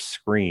having ever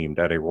screamed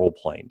at a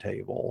role-playing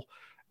table.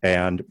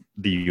 And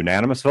the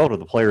unanimous vote of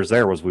the players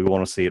there was, we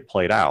want to see it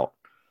played out.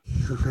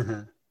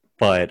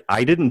 But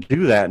I didn't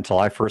do that until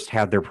I first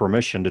had their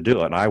permission to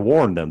do it. And I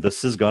warned them,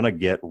 this is going to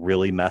get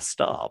really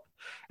messed up.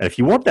 And if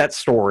you want that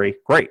story,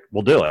 great,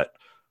 we'll do it.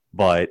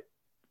 But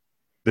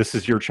this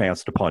is your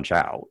chance to punch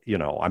out.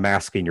 I'm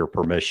asking your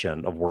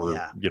permission of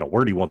where,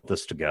 where do you want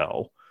this to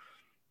go?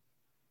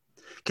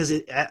 Because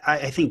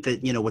I think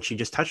that, what you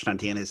just touched on,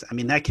 Dan, is,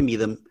 that can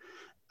be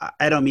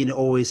I don't mean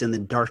always in the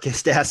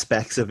darkest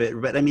aspects of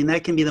it, but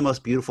that can be the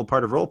most beautiful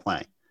part of role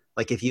playing.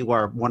 Like, if you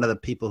are one of the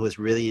people who is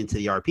really into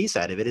the RP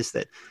side of it, is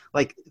that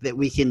that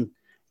we can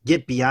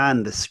get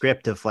beyond the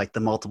script of the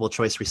multiple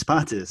choice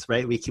responses,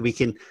 right? We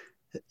can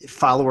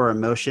follow our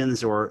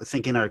emotions or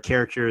think in our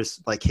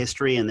characters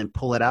history and then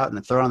pull it out and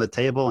then throw it on the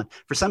table. And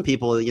for some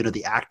people,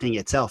 the acting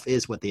itself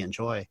is what they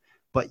enjoy.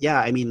 But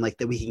yeah,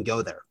 that we can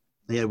go there.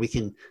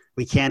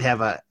 We can't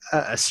have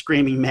a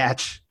screaming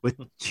match with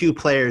two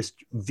players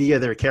via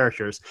their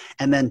characters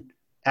and then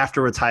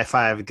afterwards high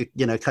five,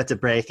 cut to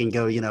break and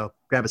go,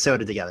 grab a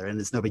soda together, and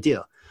it's no big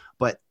deal.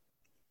 But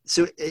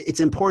so it's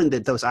important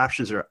that those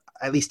options are,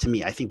 at least to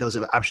me, I think those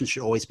options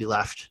should always be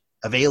left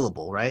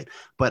available, right?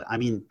 But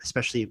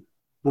especially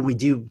when we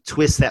do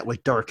twist that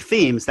with dark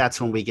themes,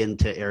 that's when we get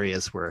into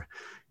areas where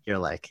you're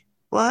like,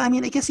 well, I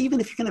guess even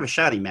if you're going to have a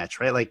shouting match,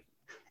 right?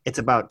 It's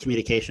about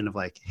communication of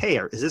hey,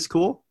 is this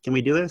cool? Can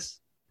we do this?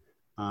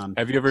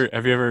 Have you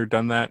ever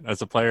done that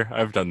as a player?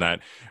 I've done that,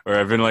 or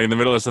I've been in the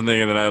middle of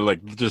something and then I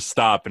just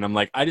stop and I'm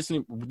like, I just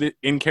need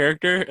in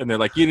character, and they're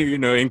like,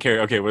 in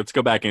character. Okay, let's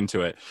go back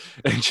into it,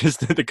 and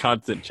just the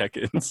constant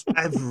check-ins.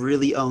 I've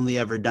really only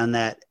ever done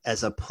that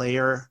as a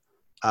player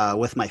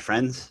with my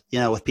friends,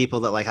 with people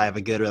that I have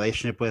a good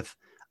relationship with,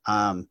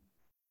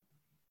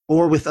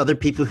 or with other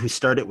people who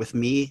started with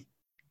me.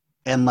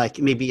 And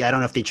maybe I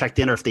don't know if they checked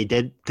in or if they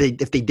did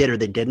or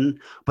they didn't,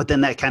 but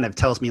then that kind of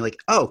tells me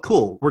oh,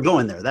 cool, we're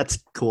going there.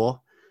 That's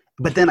cool.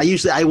 But then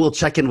I will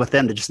check in with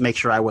them to just make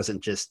sure I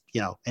wasn't just,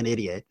 an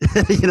idiot,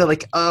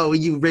 oh,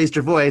 you raised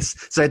your voice.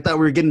 So I thought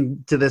we were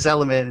getting to this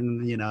element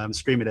and, I'm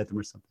screaming at them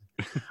or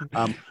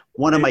something.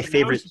 One of my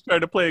favorite,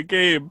 trying to play a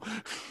game,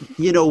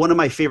 one of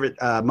my favorite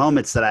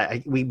moments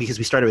that because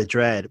we started with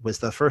Dread, was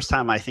the first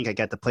time I think I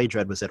got to play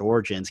Dread was at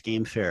Origins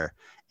Game Fair.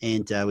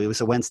 And it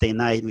was a Wednesday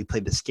night, and we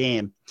played this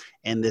game.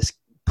 And this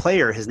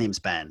player, his name's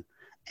Ben.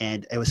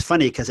 And it was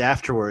funny because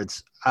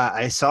afterwards,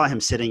 I saw him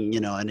sitting,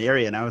 in an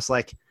area, and I was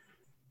like,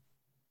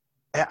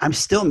 I'm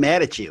still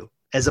mad at you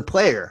as a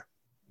player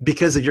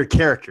because of your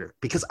character,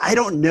 because I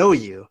don't know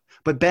you.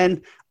 But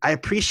Ben, I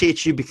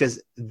appreciate you because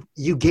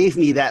you gave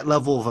me that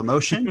level of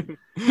emotion.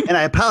 And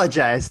I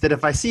apologize that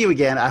if I see you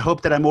again, I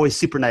hope that I'm always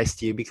super nice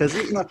to you because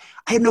I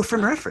have no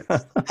frame of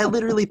reference. I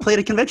literally played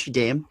a convention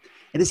game.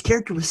 And his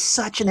character was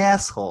such an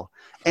asshole.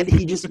 And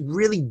he just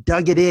really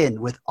dug it in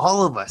with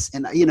all of us.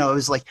 And, you know, it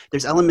was like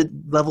there's element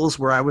levels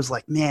where I was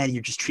like, man,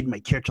 you're just treating my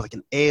character like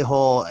an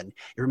a-hole. And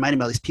it reminded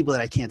me of all these people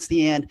that I can't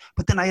stand.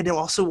 But then I had to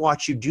also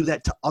watch you do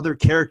that to other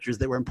characters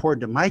that were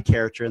important to my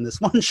character in this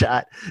one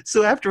shot.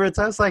 So afterwards,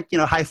 I was like, you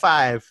know, high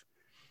five.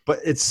 But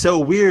it's so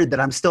weird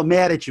that I'm still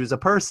mad at you as a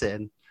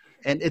person.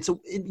 And it's,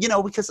 you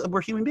know, because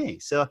we're human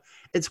beings. So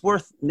it's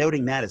worth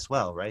noting that as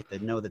well, right?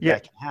 That know that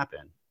that can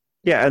happen.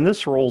 Yeah, and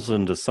this rolls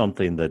into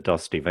something that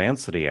Dusty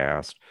Vancity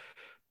asked,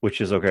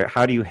 which is, okay,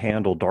 how do you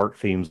handle dark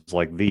themes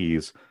like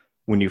these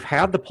when you've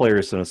had the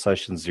players in a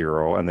session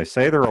 0 and they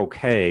say they're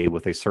okay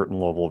with a certain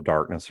level of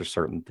darkness or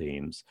certain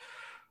themes,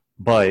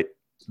 but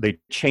they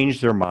change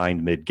their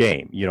mind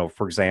mid-game? You know,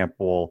 for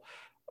example,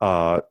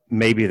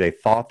 maybe they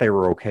thought they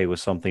were okay with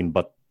something,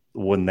 but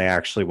when they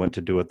actually went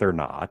to do it, they're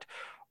not.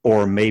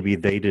 Or maybe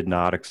they did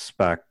not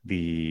expect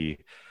the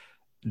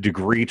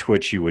degree to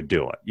which you would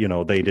do it. You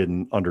know, they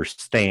didn't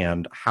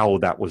understand how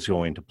that was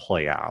going to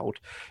play out.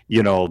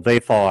 You know, they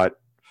thought,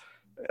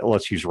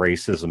 let's use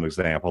racism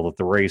example, that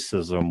the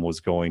racism was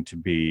going to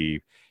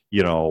be,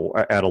 you know,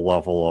 at a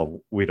level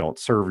of, we don't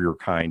serve your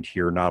kind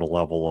here, not a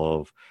level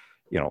of,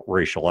 you know,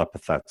 racial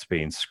epithets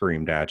being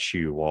screamed at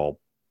you. Well,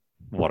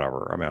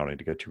 whatever. I mean, I don't need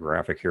to get too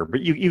graphic here,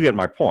 but you get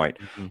my point.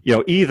 Mm-hmm. You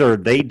know, either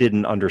they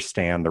didn't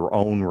understand their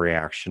own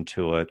reaction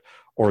to it,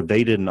 or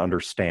they didn't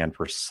understand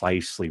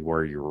precisely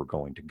where you were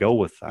going to go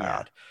with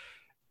that.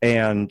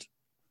 Yeah. And,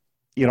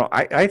 you know,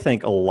 I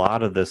think a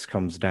lot of this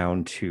comes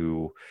down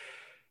to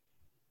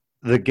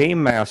the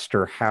game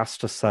master has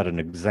to set an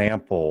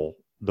example,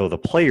 though the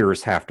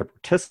players have to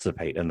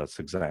participate in this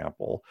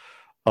example,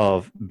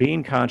 of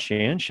being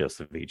conscientious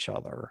of each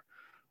other,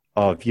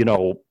 of, you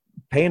know,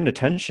 paying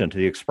attention to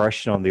the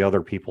expression on the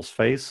other people's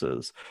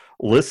faces,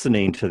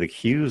 listening to the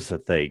cues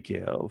that they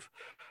give,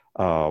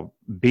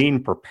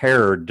 being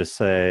prepared to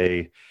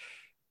say,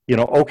 you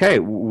know, okay,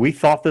 we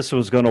thought this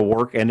was going to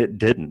work and it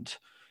didn't.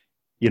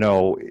 You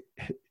know,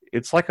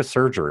 it's like a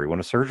surgery. When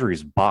a surgery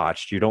is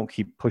botched, you don't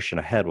keep pushing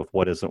ahead with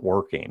what isn't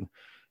working.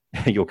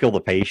 You'll kill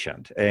the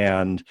patient.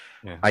 And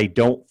I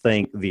don't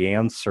think the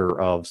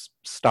answer of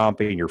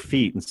stomping your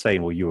feet and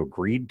saying, well, you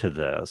agreed to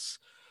this,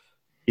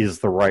 is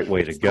the right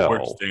way to go. The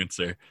worst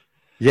answer.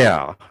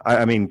 Yeah.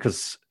 I mean,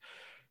 because,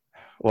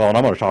 well, and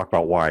I'm going to talk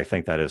about why I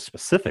think that is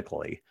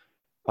specifically.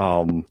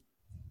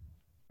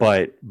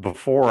 But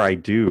before I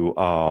do,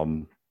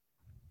 I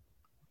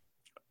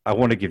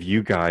want to give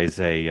you guys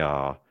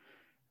a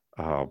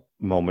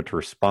moment to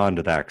respond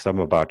to that, because I'm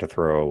about to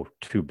throw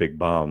 2 big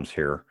bombs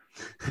here.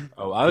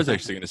 Oh, I was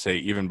actually going to say,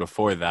 even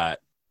before that,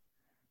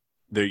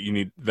 you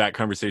need that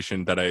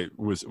conversation that I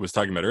was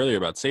talking about earlier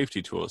about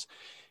safety tools.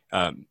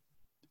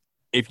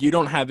 If you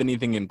don't have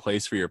anything in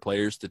place for your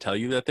players to tell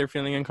you that they're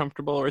feeling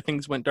uncomfortable or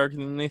things went darker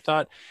than they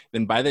thought,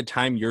 then by the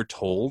time you're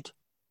told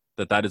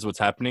that is what's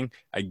happening,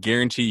 I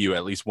guarantee you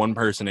at least one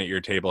person at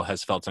your table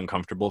has felt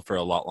uncomfortable for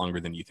a lot longer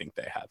than you think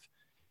they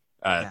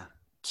have.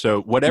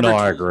 So whatever. No,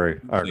 I agree.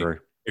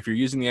 If you're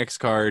using the X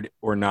card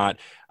or not,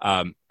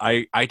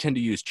 I tend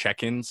to use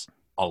check-ins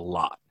a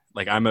lot.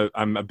 Like I'm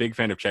a big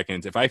fan of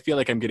check-ins. If I feel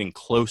like I'm getting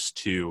close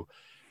to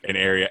an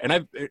area,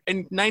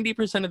 and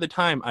 90% of the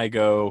time I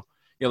go,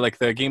 you know, like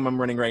the game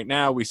I'm running right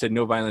now, we said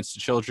no violence to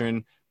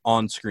children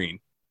on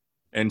screen.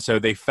 And so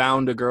they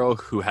found a girl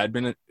who had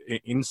been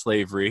in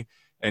slavery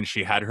and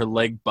she had her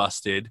leg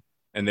busted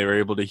and they were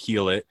able to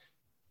heal it.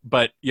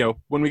 But, you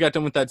know, when we got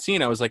done with that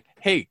scene, I was like,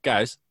 hey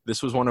guys,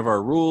 this was one of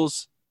our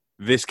rules.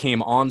 This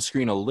came on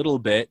screen a little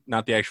bit,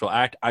 not the actual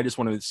act. I just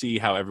wanted to see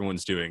how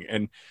everyone's doing.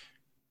 And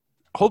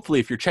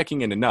hopefully if you're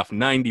checking in enough,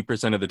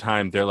 90% of the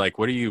time, they're like,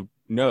 what do you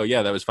know?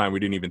 Yeah, that was fine.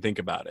 We didn't even think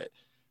about it.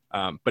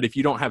 But if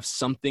you don't have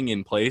something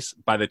in place,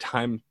 by the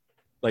time,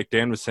 like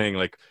Dan was saying,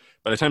 like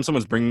by the time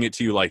someone's bringing it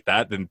to you like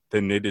that,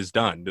 then it is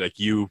done. Like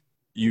you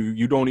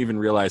don't even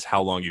realize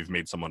how long you've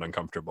made someone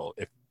uncomfortable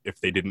if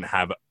they didn't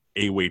have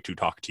a way to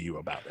talk to you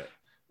about it.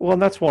 Well,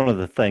 and that's one of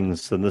the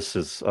things, and this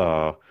is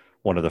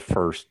one of the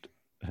first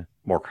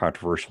more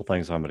controversial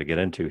things I'm going to get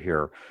into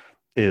here,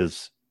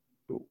 is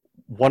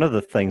one of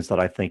the things that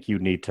I think you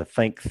need to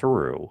think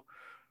through,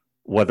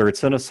 whether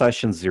it's in a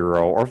session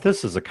 0 or if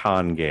this is a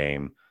con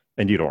game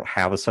and you don't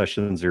have a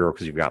session 0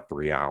 because you've got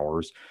 3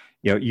 hours,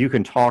 you know, you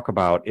can talk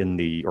about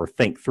or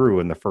think through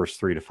in the first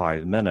 3 to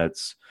 5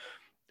 minutes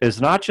is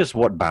not just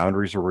what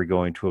boundaries are we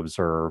going to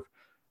observe,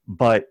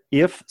 but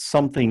if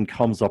something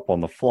comes up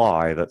on the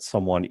fly that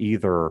someone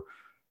either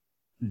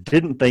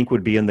didn't think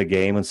would be in the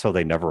game and so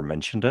they never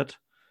mentioned it,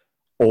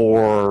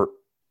 or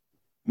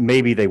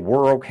maybe they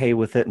were okay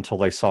with it until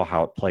they saw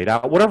how it played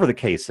out, whatever the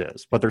case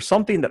is, but there's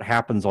something that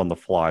happens on the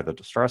fly that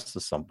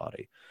distresses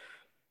somebody.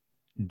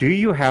 Do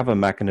you have a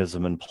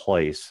mechanism in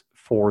place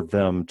for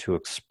them to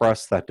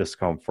express that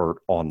discomfort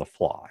on the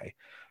fly?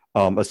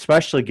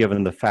 Especially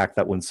given the fact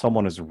that when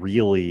someone is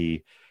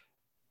really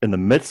in the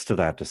midst of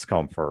that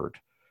discomfort,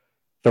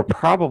 they're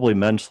probably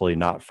mentally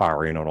not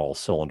firing on all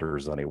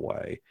cylinders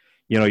anyway.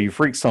 You know, you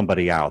freak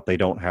somebody out, they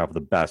don't have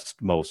the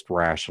best, most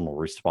rational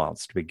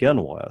response to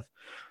begin with.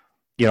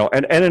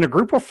 and in a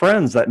group of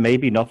friends, that may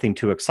be nothing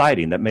too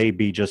exciting. That may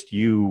be just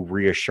you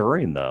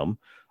reassuring them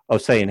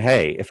of saying,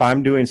 hey, if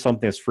I'm doing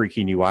something that's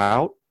freaking you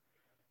out,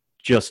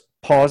 just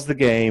pause the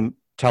game,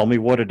 tell me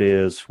what it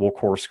is, we'll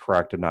course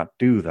correct and not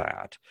do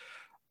that.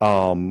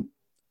 I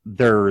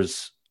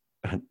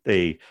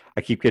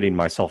keep getting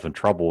myself in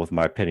trouble with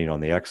my opinion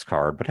on the X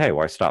card, but hey,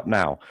 why stop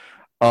now?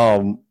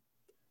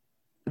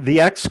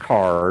 The X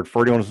card,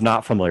 for anyone who's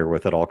not familiar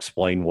with it, I'll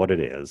explain what it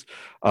is.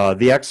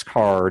 The X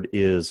card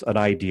is an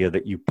idea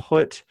that you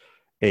put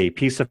a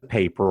piece of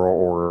paper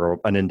or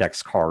an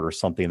index card or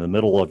something in the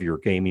middle of your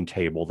gaming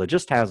table that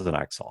just has an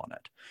X on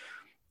it.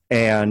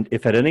 And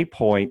if at any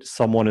point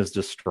someone is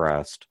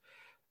distressed,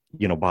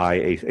 by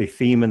a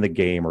theme in the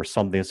game or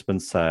something that's been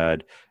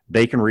said,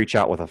 they can reach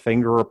out with a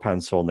finger or a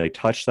pencil and they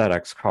touch that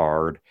X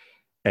card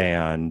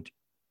and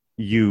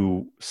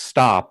you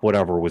stop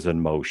whatever was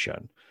in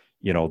motion.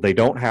 They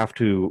don't have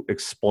to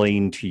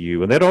explain to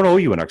you, and they don't owe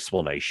you an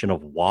explanation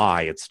of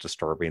why it's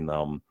disturbing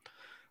them,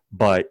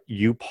 but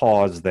you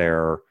pause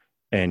there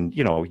and,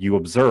 you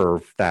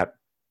observe that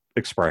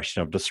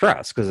expression of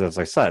distress. Because as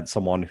I said,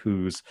 someone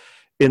who's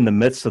in the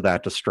midst of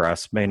that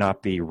distress may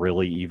not be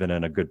really even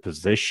in a good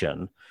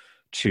position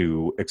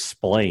to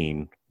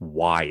explain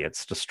why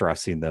it's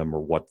distressing them or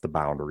what the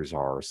boundaries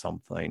are or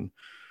something.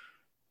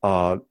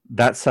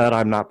 That said,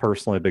 I'm not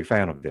personally a big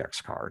fan of the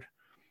X card.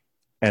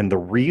 And the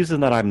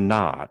reason that I'm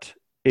not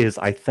is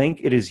I think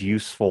it is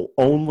useful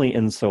only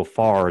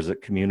insofar as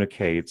it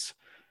communicates,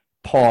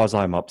 pause,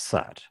 I'm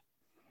upset.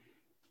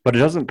 But it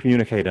doesn't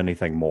communicate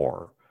anything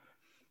more.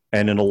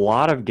 And in a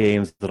lot of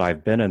games that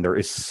I've been in, there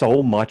is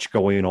so much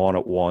going on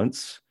at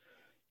once.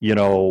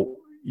 You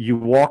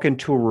walk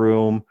into a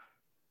room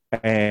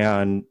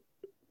and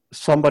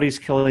somebody's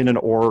killing an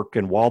orc,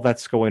 and while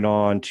that's going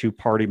on, two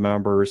party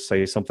members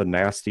say something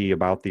nasty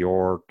about the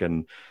orc,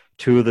 and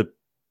two of the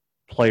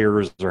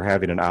players are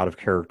having an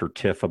out-of-character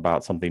tiff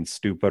about something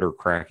stupid or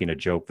cracking a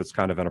joke that's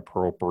kind of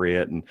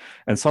inappropriate,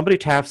 and somebody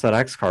taps that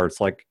X card. It's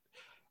like,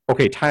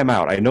 okay, time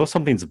out. I know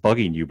something's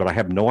bugging you, but I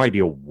have no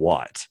idea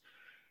what.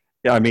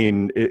 I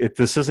mean,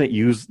 this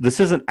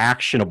isn't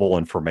actionable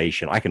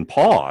information. I can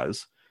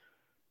pause,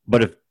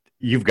 but if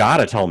you've got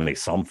to tell me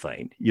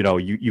something,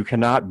 you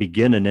cannot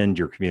begin and end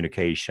your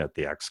communication at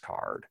the X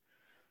card.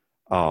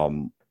 I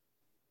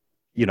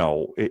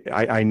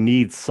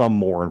need some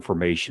more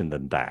information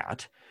than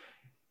that.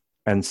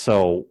 And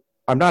so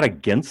I'm not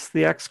against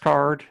the X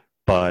card,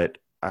 but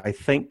I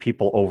think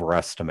people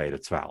overestimate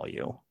its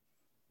value.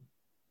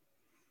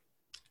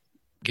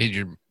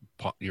 Gage,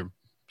 you're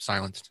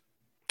silenced.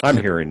 I'm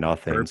hearing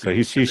nothing, so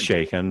he's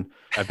shaking.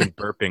 I've been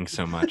burping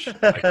so much.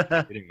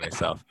 I'm hitting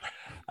myself.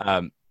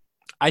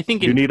 I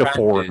think you need a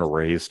 4 and a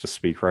raise to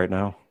speak right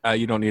now.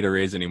 You don't need a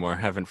raise anymore. I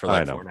haven't for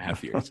like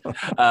 4.5 years.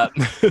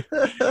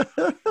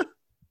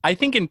 I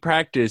think in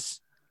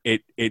practice,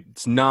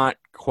 it's not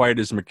quite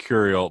as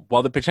mercurial.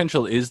 While the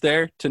potential is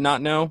there to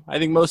not know, I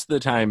think most of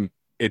the time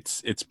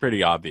it's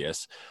pretty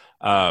obvious.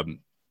 And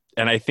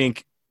I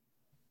think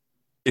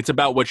it's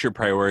about what you're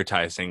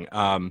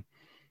prioritizing.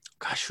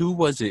 Gosh, who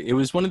was it? It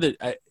was one of the...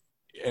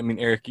 I mean,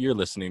 Eric, you're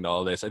listening to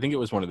all this. I think it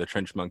was one of the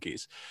Trench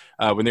Monkeys.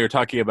 When they were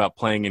talking about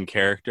playing in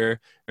character,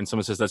 and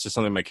someone says, that's just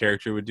something my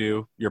character would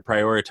do, you're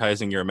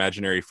prioritizing your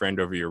imaginary friend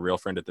over your real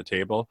friend at the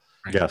table.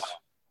 Yes,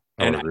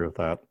 I would agree with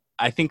that.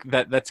 I think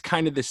that's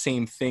kind of the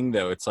same thing,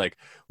 though. It's like,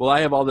 well,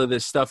 I have all of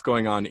this stuff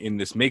going on in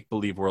this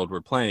make-believe world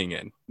we're playing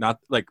in. Not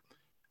like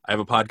I have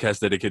a podcast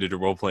dedicated to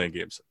role-playing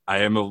games. I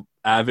am an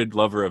avid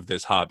lover of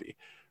this hobby.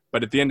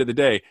 But at the end of the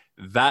day,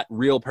 that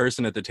real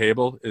person at the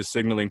table is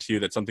signaling to you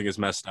that something is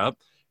messed up.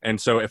 And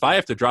so if I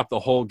have to drop the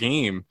whole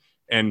game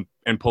and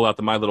pull out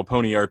the My Little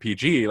Pony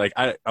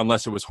RPG,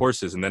 unless it was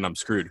horses, and then I'm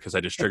screwed because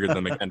I just triggered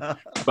them again.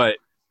 But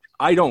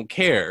I don't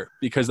care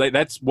because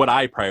that's what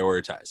I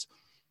prioritize.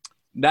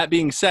 That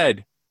being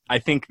said, I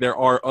think there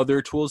are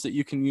other tools that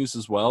you can use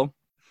as well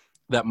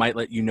that might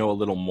let you know a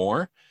little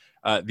more.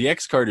 The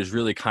X card is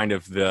really kind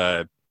of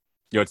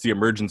it's the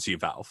emergency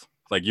valve.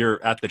 Like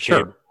you're at the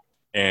table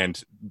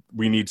and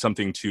we need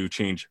something to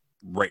change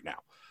right now.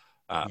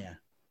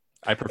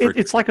 I prefer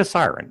it's like a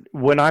siren.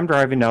 When I'm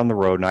driving down the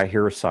road and I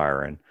hear a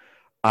siren,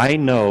 I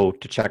know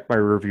to check my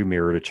rearview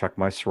mirror, to check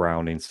my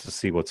surroundings, to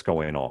see what's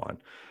going on.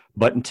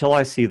 But until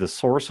I see the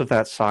source of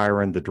that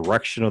siren, the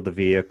direction of the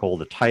vehicle,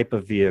 the type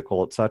of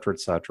vehicle, et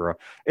cetera,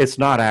 it's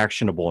not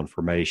actionable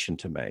information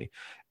to me.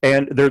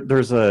 And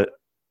there's a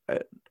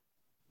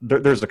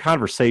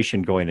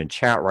conversation going in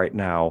chat right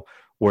now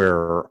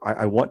where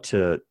I want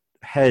to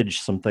hedge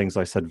some things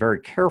I said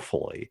very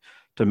carefully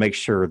to make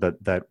sure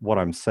that what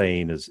I'm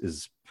saying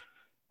is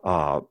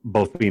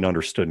both being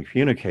understood and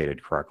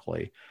communicated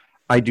correctly.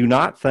 I do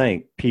not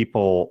think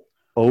people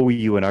owe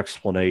you an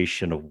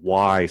explanation of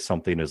why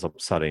something is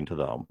upsetting to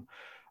them.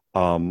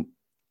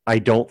 I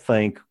don't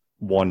think,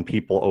 one,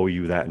 people owe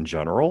you that in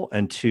general,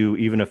 and two,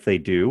 even if they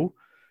do,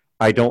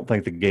 I don't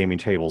think the gaming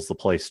table is the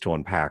place to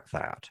unpack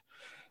that.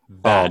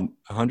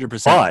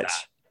 100%. But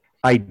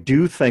I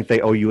do think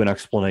they owe you an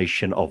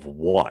explanation of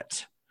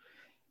what.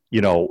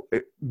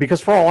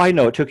 Because for all I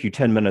know, it took you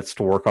 10 minutes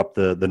to work up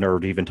the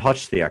nerve to even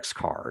touch the X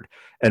card,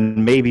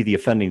 and maybe the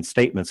offending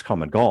statement's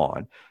come and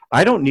gone.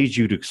 I don't need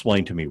you to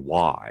explain to me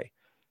why.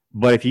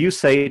 But if you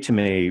say to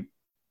me,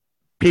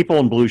 people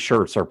in blue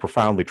shirts are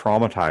profoundly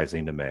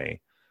traumatizing to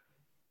me,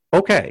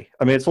 okay.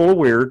 I mean, it's a little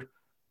weird,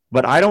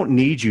 but I don't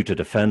need you to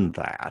defend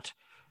that.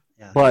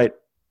 Yeah.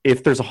 But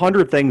if there's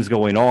 100 things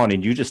going on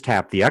and you just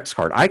tap the X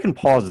card, I can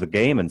pause the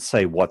game and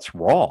say what's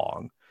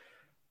wrong.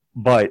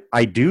 But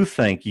I do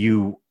think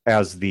you,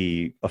 as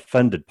the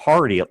offended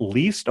party, at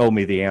least owe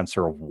me the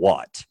answer of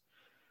what.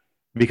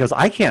 Because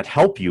I can't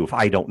help you if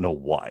I don't know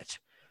what.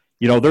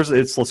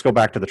 Let's go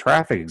back to the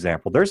traffic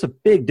example. There's a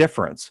big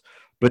difference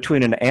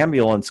between an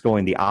ambulance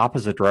going the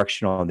opposite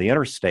direction on the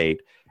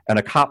interstate and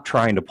a cop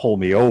trying to pull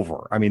me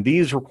over. I mean,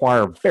 these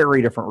require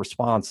very different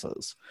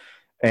responses.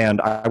 And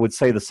I would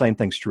say the same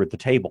thing's true at the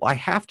table. I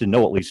have to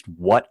know at least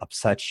what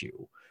upsets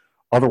you.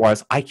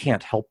 Otherwise, I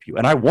can't help you.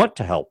 And I want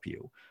to help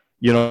you.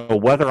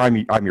 Whether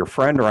I'm your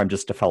friend or I'm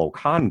just a fellow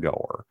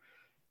congoer,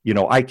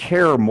 I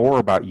care more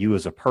about you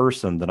as a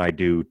person than I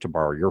do, to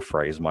borrow your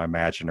phrase, my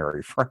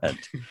imaginary friend.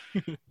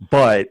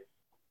 But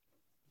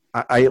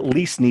I at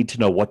least need to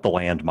know what the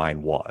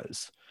landmine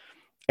was.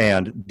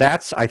 And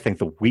that's, I think,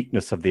 the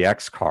weakness of the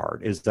X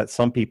card, is that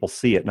some people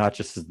see it not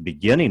just as the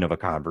beginning of a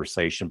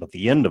conversation, but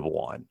the end of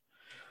one.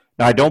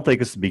 Now, I don't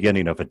think it's the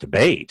beginning of a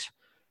debate,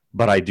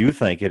 but I do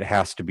think it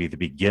has to be the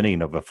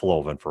beginning of a flow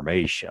of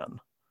information.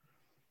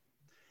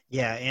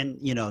 Yeah, and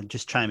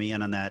just chiming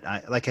in on that,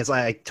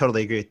 I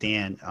totally agree with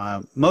Dan.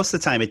 Most of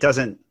the time, it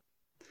doesn't,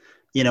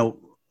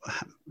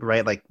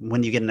 right? Like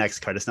when you get an X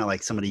card, it's not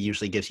like somebody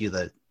usually gives you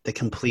the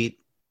complete,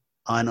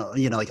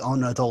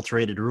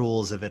 unadulterated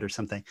rules of it or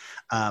something.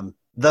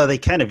 Though they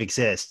kind of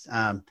exist.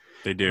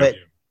 They do.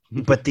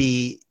 But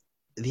the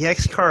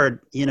X card,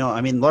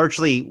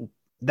 largely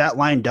that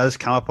line does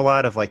come up a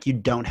lot of like, you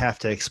don't have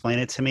to explain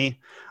it to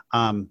me.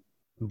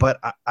 But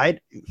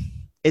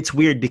it's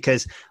weird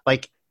because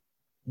like,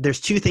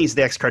 there's two things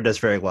the X card does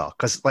very well.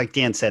 Because like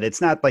Dan said,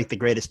 it's not like the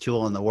greatest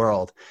tool in the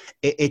world.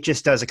 It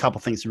just does a couple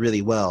things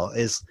really well.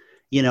 Is,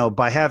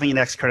 by having an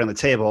X card on the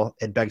table,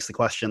 it begs the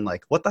question,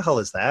 like, what the hell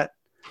is that?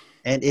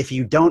 And if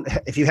you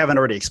haven't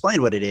already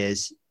explained what it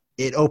is,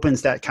 it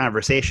opens that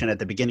conversation at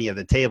the beginning of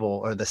the table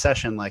or the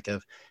session, like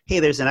of, hey,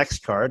 there's an X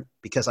card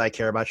because I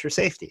care about your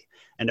safety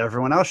and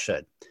everyone else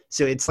should.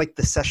 So it's like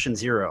the session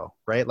zero,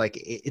 right? Like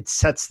it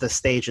sets the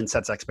stage and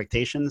sets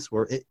expectations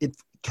where it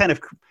kind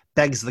of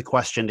begs the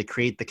question to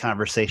create the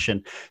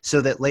conversation so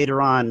that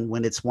later on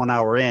when it's 1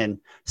 hour in,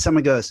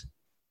 someone goes,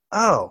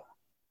 oh,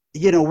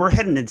 we're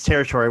heading into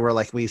territory where,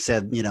 like we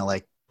said,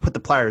 like put the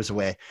pliers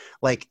away.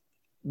 Like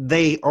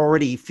they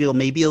already feel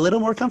maybe a little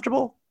more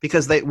comfortable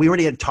because we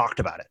already had talked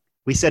about it.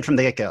 We said from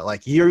the get-go,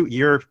 like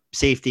your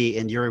safety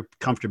and your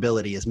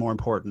comfortability is more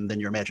important than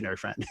your imaginary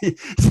friend.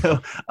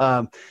 So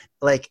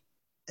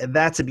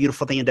that's a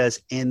beautiful thing it does.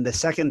 And the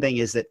second thing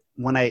is that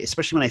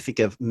especially when I think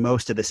of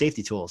most of the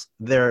safety tools,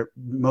 they're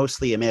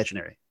mostly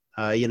imaginary.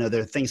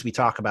 They're things we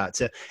talk about.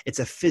 So it's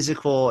a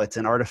physical, it's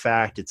an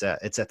artifact, it's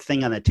a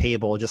thing on a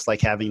table, just like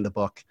having the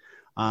book.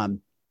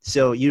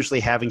 So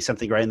usually having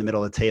something right in the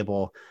middle of the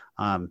table,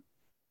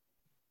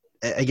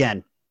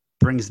 again,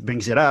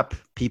 brings it up.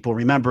 People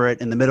remember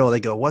it in the middle. They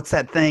go, what's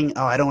that thing?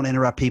 Oh, I don't want to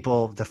interrupt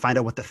people to find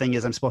out what the thing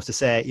is I'm supposed to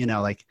say.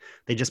 Like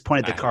they just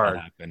pointed the card.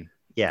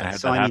 Yeah. I had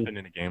that happen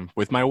in a game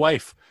with my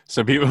wife.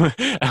 So people,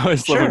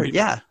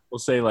 will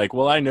say like,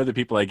 well, I know the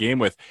people I game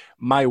with.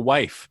 My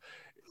wife,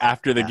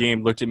 after the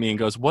game, looked at me and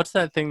goes, what's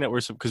that thing that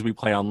because we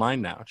play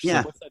online now. She's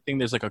like, what's that thing?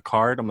 There's like a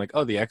card. I'm like,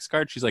 oh, the X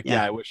card. She's like,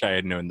 yeah, I wish I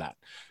had known that.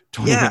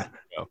 Yeah.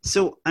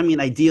 So,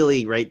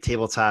 ideally, right,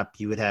 tabletop,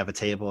 you would have a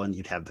table and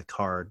you'd have the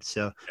card.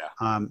 So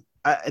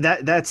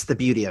that's the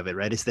beauty of it,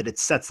 right, is that it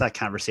sets that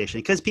conversation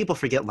because people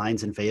forget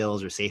lines and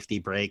veils or safety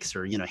breaks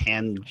or,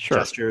 hand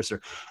gestures.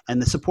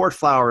 And the support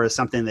flower is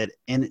something that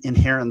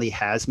inherently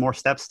has more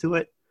steps to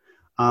it.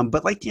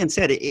 But like Dan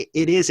said,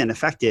 it is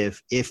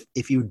ineffective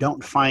if you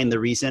don't find the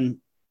reason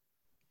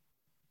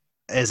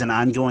as an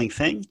ongoing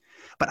thing.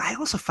 But I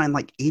also find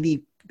like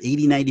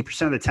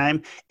 90% of the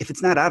time, if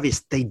it's not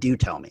obvious, they do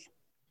tell me,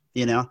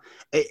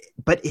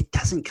 but it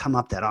doesn't come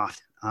up that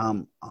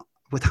often.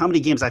 With how many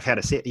games I've had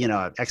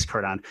an X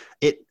card on,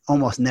 it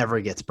almost never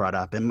gets brought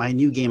up. And my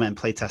new game I'm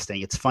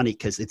playtesting, it's funny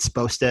because it's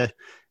supposed to,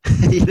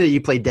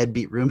 you play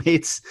deadbeat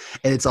roommates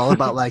and it's all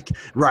about like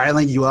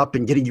riling you up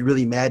and getting you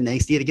really mad and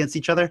angsty against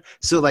each other.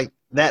 So like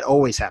that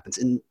always happens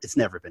and it's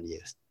never been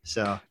used.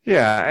 So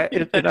yeah,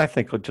 and I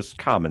think just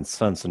common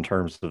sense in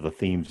terms of the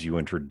themes you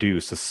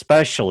introduce,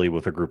 especially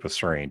with a group of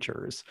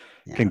strangers,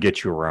 can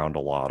get you around a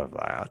lot of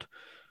that.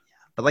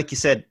 But like you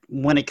said,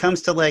 when it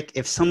comes to like,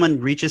 if someone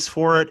reaches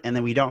for it and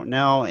then we don't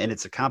know, and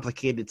it's a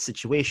complicated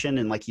situation.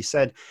 And like you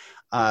said,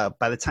 by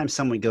the time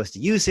someone goes to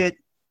use it,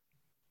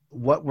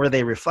 what were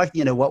they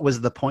reflecting? What was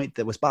the point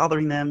that was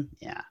bothering them?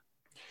 Yeah.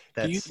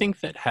 Do you think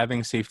that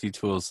having safety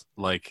tools,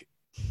 like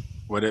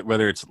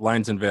whether it's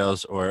lines and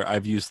veils, or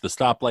I've used the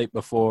stoplight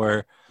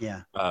before,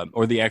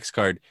 or the X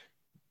card,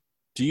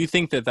 do you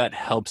think that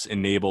helps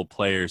enable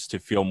players to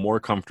feel more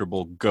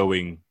comfortable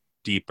going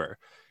deeper?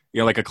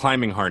 Like a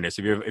climbing harness.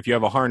 If you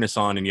have a harness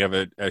on and you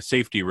have a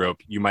safety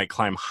rope, you might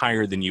climb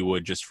higher than you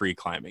would just free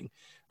climbing.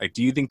 Like,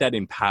 do you think that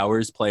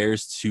empowers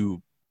players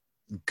to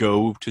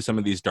go to some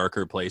of these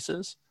darker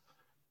places?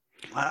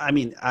 I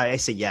mean, I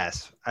say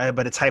yes,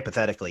 but it's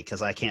hypothetically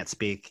because I can't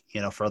speak,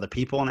 for other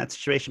people in that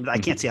situation. But I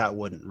can't see how it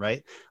wouldn't,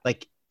 right?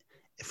 Like,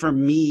 for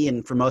me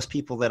and for most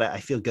people that I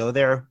feel go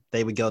there,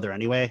 they would go there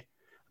anyway.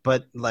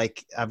 But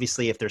like,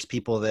 obviously, if there's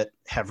people that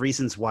have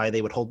reasons why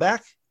they would hold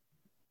back,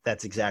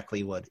 that's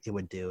exactly what it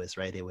would do. Is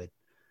right. It would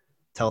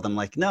tell them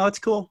like, no, it's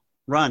cool.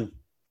 Run,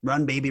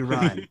 baby,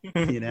 run.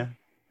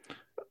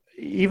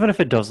 Even if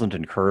it doesn't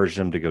encourage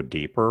them to go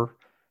deeper,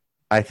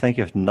 I think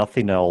if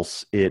nothing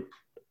else,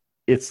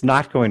 it's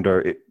not going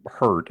to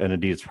hurt, and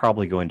indeed it's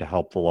probably going to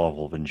help the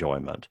level of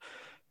enjoyment,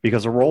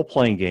 because a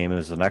role-playing game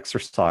is an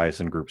exercise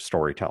in group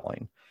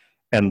storytelling.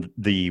 And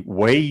the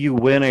way you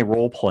win a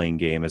role-playing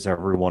game is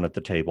everyone at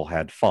the table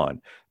had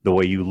fun. The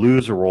way you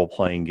lose a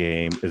role-playing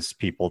game is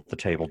people at the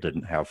table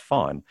didn't have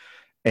fun.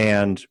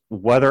 And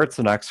whether it's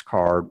an X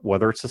card,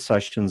 whether it's a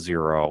session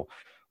 0,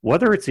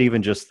 whether it's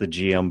even just the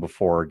GM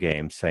before a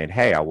game saying,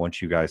 hey, I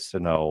want you guys to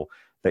know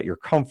that your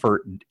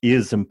comfort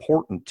is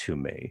important to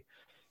me.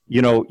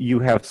 You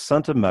have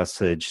sent a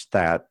message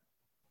that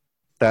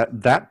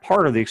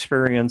part of the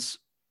experience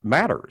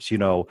matters.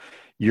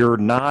 You're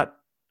not,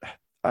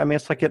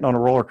 it's like getting on a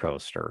roller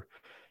coaster.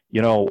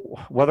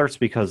 Whether it's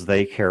because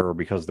they care or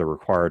because they're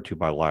required to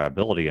by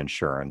liability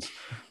insurance,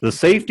 the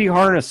safety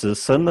harnesses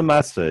send the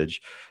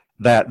message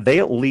that they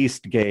at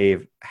least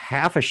gave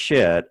half a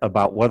shit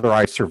about whether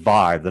I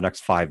survive the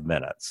next 5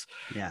 minutes.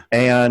 Yeah.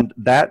 And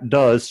that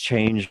does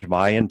change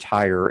my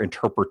entire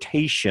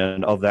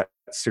interpretation of that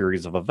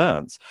series of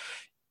events.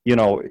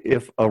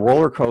 If a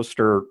roller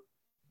coaster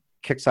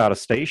kicks out of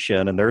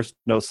station and there's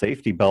no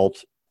safety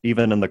belt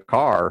even in the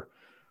car,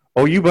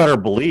 oh, you better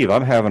believe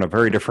I'm having a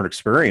very different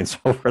experience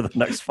over the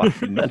next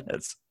 5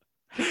 minutes.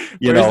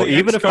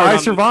 Even if I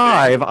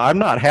survive, I'm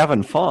not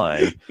having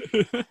fun.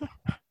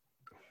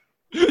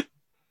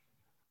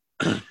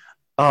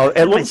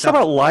 And let's talk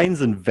about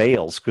lines and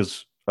veils,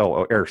 because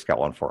Eric's got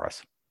one for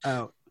us.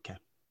 Oh, okay.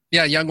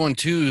 Yeah, Young One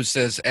Two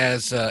says,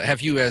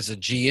 have you as a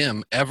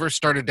GM ever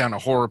started down a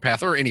horror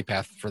path, or any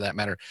path for that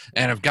matter,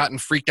 and have gotten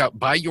freaked out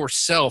by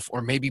yourself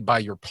or maybe by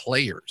your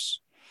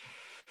players?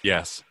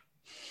 Yes.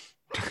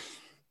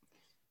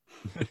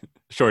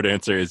 Short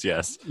answer is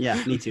yes.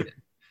 Yeah, me too.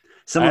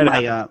 Some of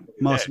my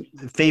most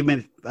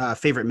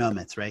favorite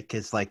moments, right?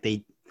 Because like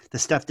the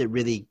stuff that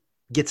really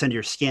gets under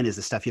your skin is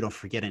the stuff you don't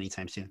forget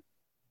anytime soon.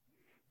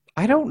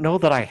 I don't know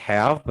that I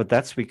have, but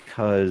that's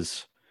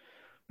because,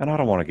 and I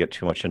don't want to get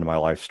too much into my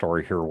life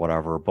story here or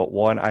whatever, but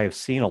one, I have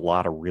seen a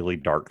lot of really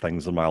dark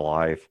things in my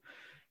life.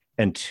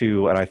 And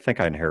two, and I think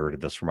I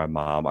inherited this from my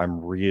mom, I'm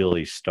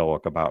really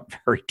stoic about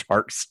very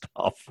dark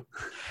stuff.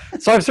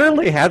 So I've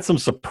certainly had some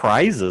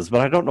surprises,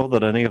 but I don't know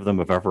that any of them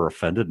have ever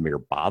offended me or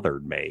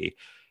bothered me.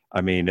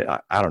 I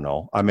don't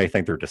know. I may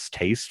think they're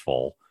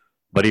distasteful,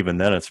 but even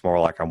then it's more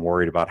like I'm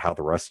worried about how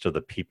the rest of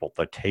the people at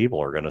the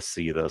table are going to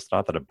see this.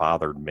 Not that it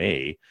bothered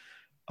me.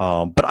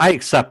 But I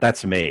accept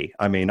that's me.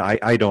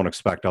 I don't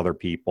expect other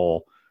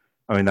people.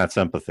 That's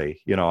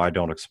empathy. I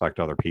don't expect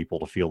other people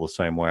to feel the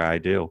same way I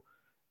do.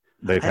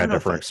 They've had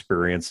different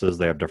experiences.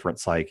 They have different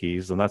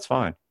psyches, and that's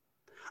fine.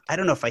 I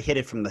don't know if I hit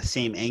it from the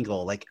same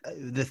angle. Like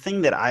the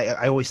thing that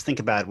I always think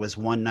about was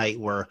one night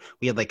where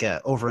we had like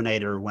a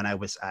overnighter when I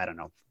was,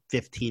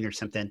 15 or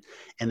something.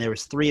 And there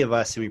was 3 of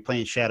us and we were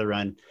playing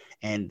Shadowrun,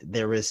 and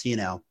there was,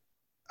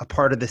 a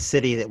part of the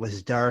city that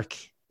was dark.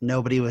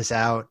 Nobody was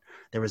out.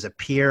 There was a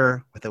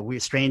pier with a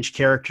weird, strange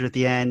character at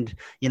the end.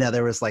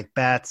 There was like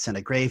bats and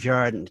a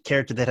graveyard and a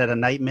character that had a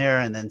nightmare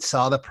and then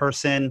saw the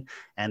person.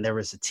 And there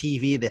was a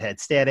TV that had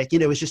static.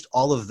 It was just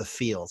all of the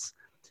feels.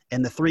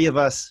 And the 3 of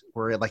us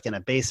were like in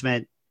a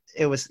basement.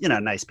 It was, a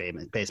nice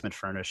basement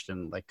furnished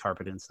and like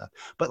carpeted and stuff.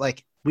 But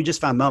like, we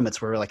just found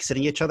moments where we were like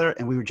sitting each other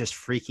and we were just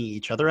freaking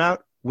each other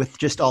out with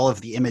just all of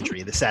the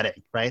imagery, the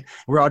setting, right?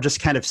 We're all just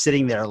kind of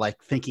sitting there, like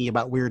thinking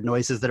about weird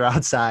noises that are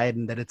outside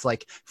and that it's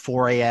like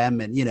 4 a.m.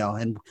 and,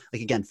 and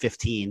like, again,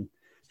 15.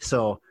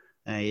 So,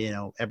 we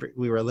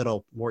were a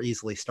little more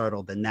easily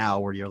startled than now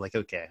where you're like,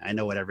 okay, I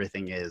know what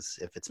everything is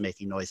if it's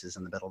making noises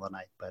in the middle of the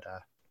night. But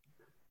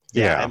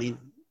yeah.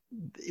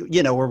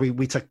 Where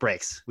we took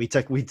breaks. We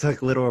took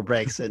literal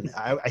breaks, and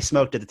I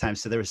smoked at the time,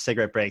 so there was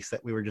cigarette breaks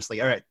that we were just like,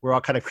 all right, we're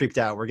all kind of creeped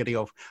out. We're gonna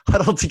go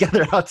huddle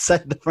together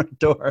outside the front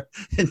door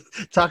and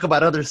talk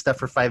about other stuff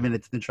for 5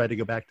 minutes, and then try to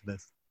go back to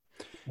this.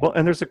 Well,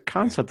 and there's a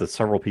concept that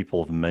several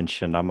people have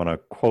mentioned. I'm going to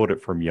quote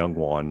it from Young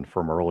One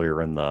from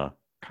earlier in the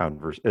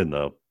in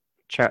the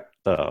chat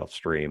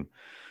stream,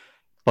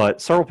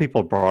 but several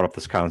people brought up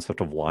this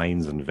concept of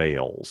lines and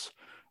veils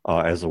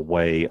as a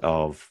way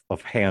of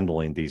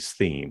handling these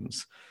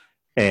themes.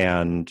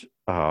 And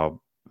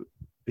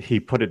he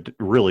put it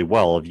really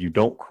well: if you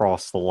don't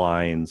cross the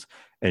lines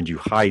and you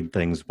hide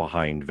things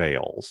behind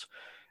veils.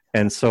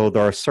 And so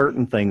there are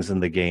certain things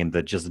in the game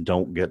that just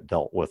don't get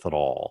dealt with at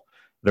all.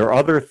 There are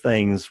other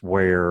things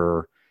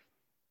where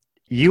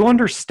you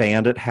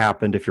understand it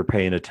happened if you're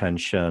paying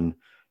attention,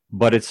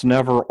 but it's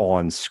never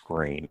on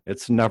screen.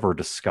 It's never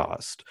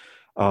discussed.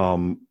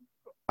 One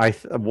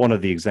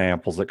of the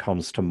examples that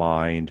comes to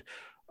mind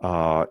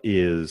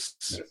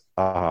is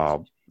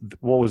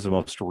what was the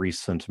most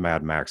recent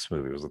Mad Max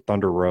movie? Was it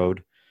Thunder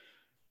Road?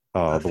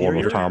 The one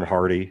with Tom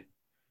Hardy?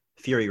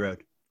 Fury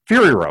Road.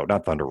 Fury Road,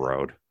 not Thunder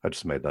Road. I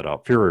just made that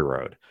up. Fury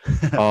Road.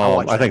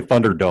 I think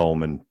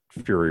Thunderdome and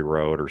Fury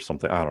Road or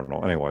something. I don't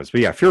know. Anyways,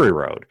 but yeah, Fury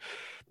Road.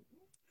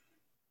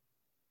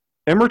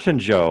 Emerton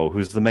Joe,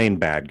 who's the main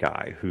bad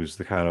guy, who's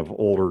the kind of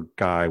older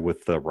guy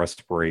with the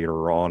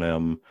respirator on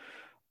him.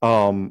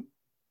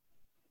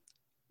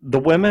 The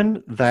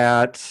women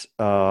that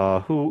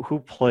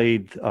who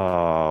played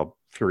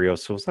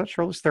Furiosa, was that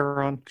Charlize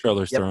Theron?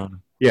 Charlize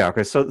Theron. Yeah.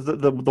 Okay. So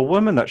the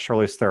woman that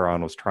Charlize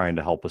Theron was trying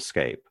to help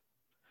escape.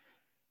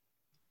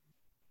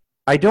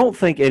 I don't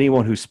think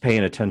anyone who's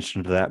paying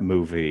attention to that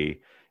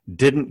movie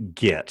didn't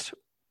get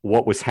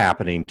what was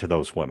happening to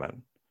those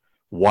women,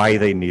 why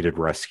they needed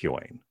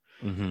rescuing.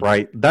 Mm-hmm.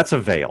 Right? That's a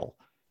veil.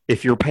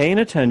 If you're paying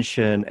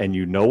attention and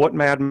you know what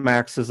Mad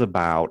Max is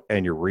about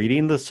and you're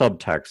reading the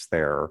subtext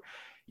there,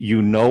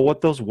 you know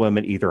what those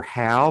women either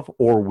have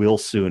or will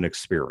soon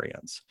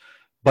experience.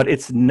 But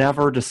it's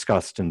never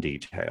discussed in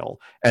detail,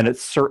 and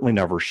it's certainly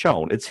never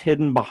shown. It's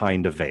hidden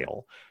behind a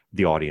veil.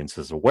 The audience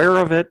is aware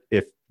of it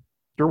if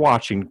you're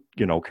watching,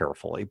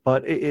 carefully,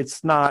 but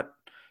it's not.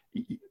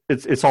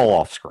 It's all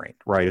off screen,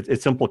 right?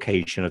 It's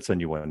implication, it's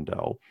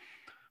innuendo.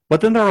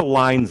 But then there are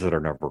lines that are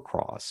never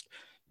crossed.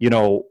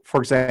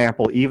 For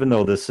example, even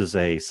though this is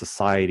a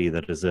society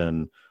that is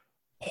in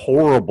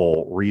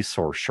horrible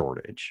resource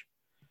shortage,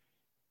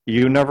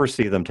 you never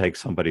see them take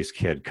somebody's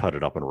kid, cut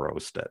it up, and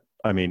roast it.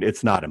 I mean,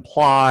 it's not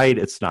implied,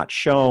 it's not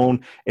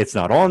shown, it's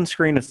not on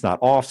screen, it's not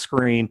off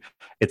screen.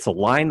 It's a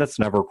line that's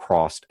never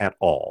crossed at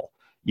all.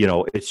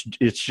 It's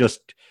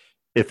just,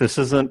 if this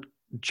isn't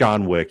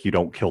John Wick, you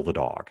don't kill the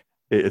dog.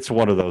 It's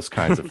one of those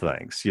kinds of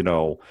things,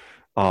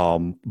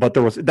 But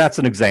that's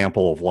an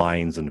example of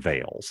lines and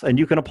veils. And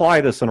you can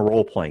apply this in a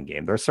role-playing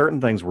game. There are certain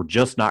things we're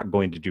just not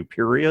going to do,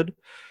 period.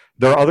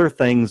 There are other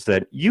things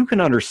that you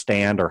can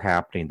understand are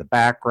happening in the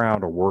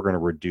background, or we're going to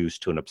reduce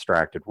to an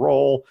abstracted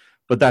role,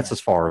 but that's as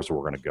far as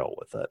we're going to go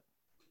with it.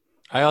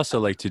 I also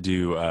like to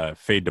do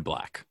fade to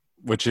black,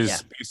 which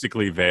is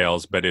basically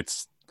veils, but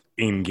it's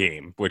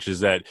in-game, which is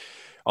that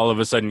all of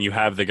a sudden you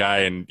have the guy,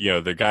 and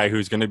the guy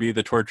who's going to be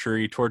the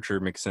torture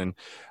mixin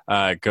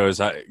goes,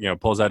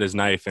 pulls out his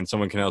knife, and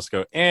someone else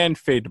go and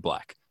fade to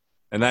black,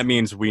 and that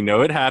means we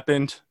know it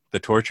happened. The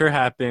torture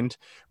happened.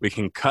 We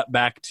can cut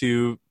back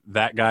to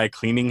that guy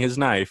cleaning his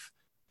knife.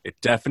 It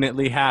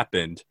definitely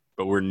happened,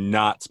 but we're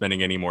not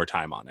spending any more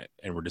time on it,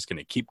 and we're just going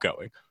to keep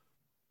going.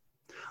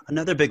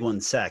 Another big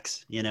one,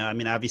 sex.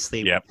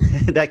 Obviously,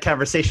 that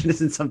conversation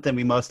isn't something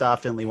we most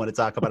often want to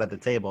talk about at the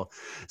table,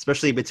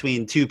 especially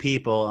between two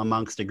people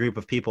amongst a group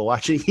of people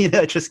watching.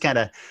 It just kind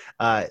of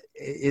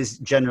is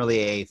generally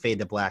a fade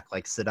to black,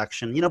 like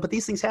seduction. But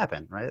these things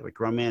happen, right? Like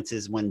romance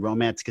is when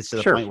romance gets to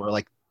the point where,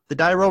 like, the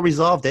die roll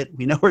resolved it.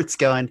 We know where it's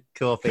going.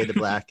 Cool, fade to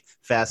black.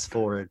 Fast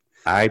forward.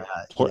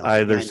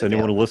 There's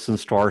anyone who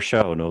listens to our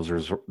show knows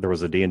there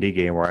was a D&D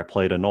game where I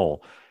played a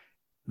Knoll.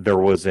 There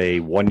was a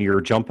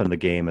 1-year jump in the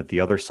game. At the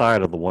other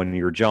side of the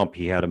 1-year jump,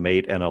 he had a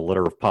mate and a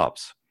litter of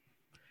pups.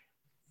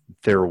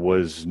 There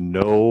was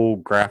no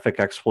graphic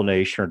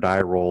explanation or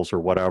die rolls or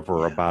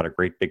whatever about a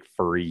great big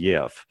furry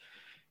yiff.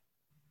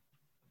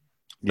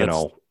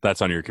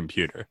 That's on your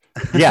computer.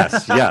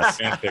 Yes.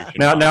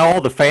 now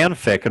all the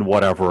fanfic and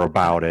whatever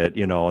about it,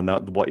 and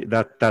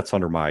that's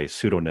under my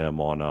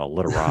pseudonym on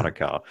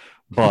Literotica,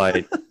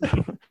 but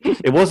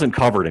it wasn't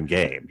covered in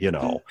game.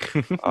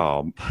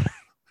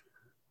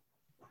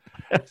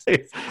 This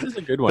is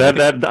a good one.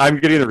 That I'm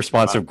getting the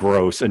response of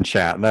gross in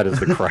chat, and that is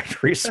the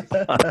correct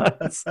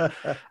response.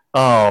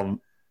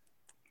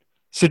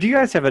 So do you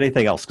guys have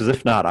anything else? Because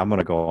if not, I'm going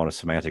to go on a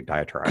semantic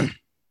diatribe.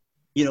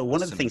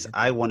 One of the things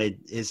I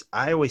wanted is,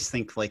 I always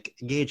think, like,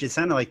 Gage, it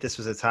sounded like this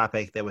was a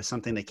topic that was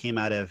something that came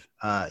out of,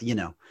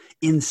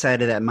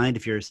 inside of that mind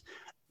of yours.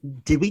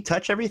 Did we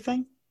touch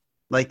everything?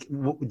 Like,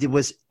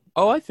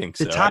 I think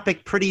so. The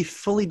topic pretty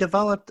fully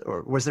developed,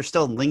 or was there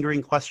still a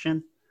lingering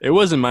question? It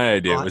wasn't my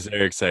idea. It was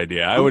Eric's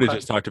idea. I would have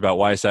just talked about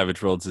why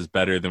Savage Worlds is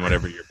better than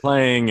whatever you're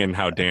playing, and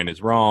how Dan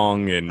is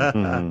wrong, and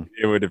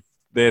it would have.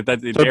 It'd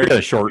be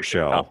a short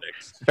show.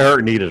 Topics.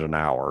 Eric needed an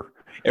hour.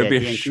 It would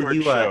be a short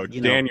show.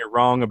 Dan, you're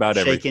wrong about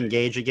everything.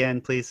 Engage again,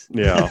 please.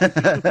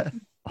 Yeah.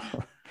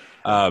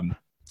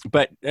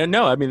 But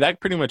no, I mean, that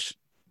pretty much.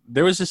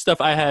 There was this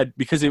stuff I had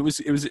because it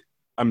was.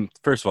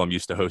 First of all, I'm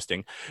used to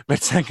hosting,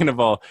 but second of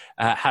all,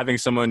 having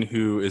someone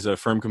who is a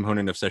firm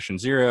component of Session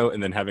Zero,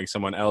 and then having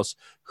someone else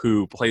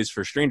who plays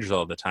for strangers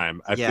all the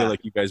time. I feel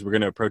like you guys were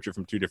going to approach it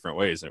from two different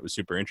ways, and it was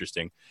super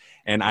interesting.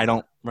 And I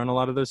don't run a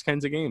lot of those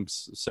kinds of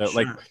games, so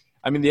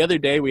the other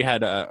day we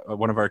had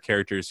one of our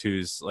characters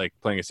who's like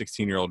playing a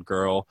 16-year-old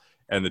girl,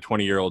 and the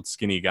 20-year-old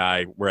skinny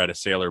guy were at a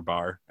sailor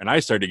bar, and I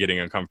started getting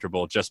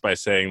uncomfortable just by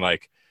saying,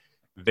 like,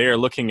 they're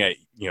looking at,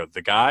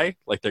 the guy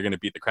like they're going to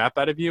beat the crap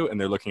out of you, and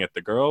they're looking at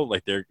the girl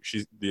like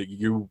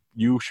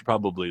you should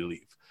probably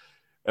leave.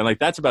 And like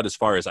that's about as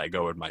far as I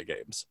go in my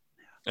games.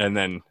 And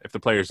then if the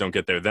players don't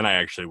get there, then I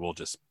actually will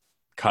just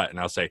cut and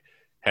I'll say,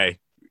 hey,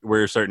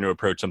 we're starting to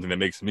approach something that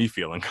makes me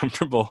feel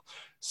uncomfortable.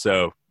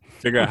 So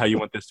figure out how you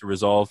want this to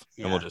resolve,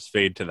 and we'll just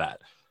fade to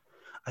that.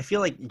 I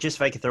feel like, just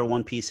if I could throw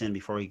one piece in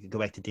before we go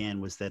back to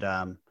Dan, was that,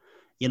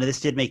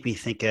 this did make me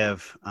think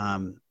of,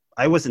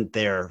 I wasn't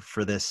there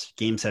for this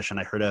game session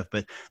I heard of,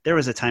 but there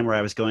was a time where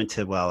I was going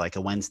to, like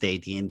a Wednesday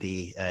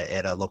D&D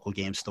at a local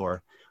game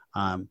store.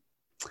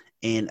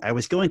 And I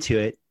was going to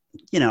it,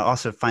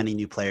 also finding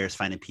new players,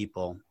 finding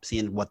people,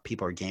 seeing what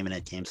people are gaming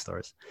at game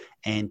stores.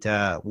 And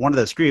one of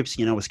those groups,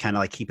 was kind of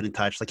like keeping in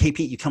touch, like, hey,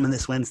 Pete, you coming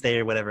this Wednesday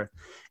or whatever.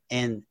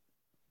 And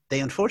they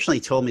unfortunately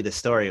told me the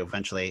story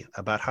eventually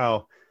about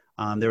how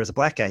there was a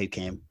black guy who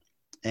came,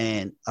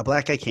 and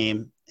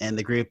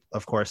the group,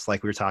 of course,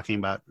 like we were talking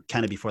about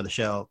kind of before the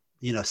show,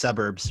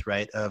 suburbs,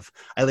 right?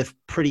 I live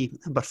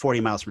about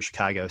 40 miles from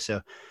Chicago.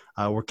 So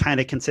we're kind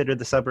of considered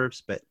the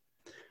suburbs, but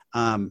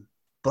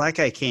black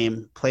guy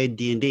came, played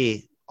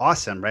D&D.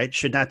 Awesome, right?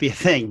 Should not be a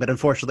thing, but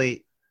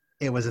unfortunately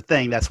it was a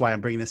thing. That's why I'm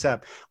bringing this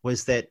up,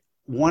 was that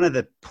one of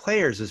the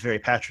players was very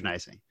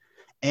patronizing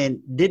and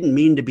didn't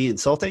mean to be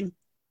insulting,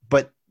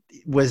 but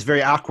was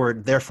very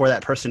awkward. Therefore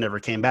that person never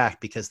came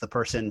back because the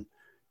person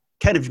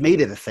kind of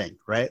made it a thing,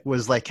 right?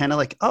 Was like, kind of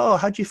like, oh,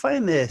 how'd you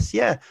find this?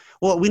 Yeah.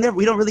 Well, we don't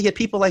really get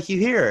people like you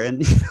here.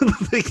 And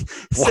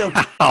so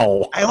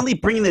wow. I only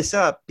bring this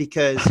up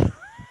because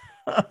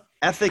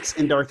ethics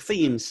and dark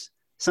themes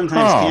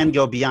sometimes can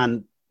go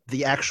beyond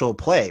the actual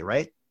play,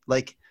 right?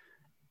 Like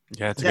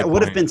that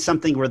would have been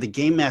something where the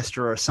game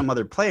master or some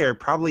other player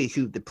probably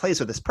who plays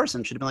with this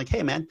person should have been like,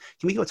 hey man,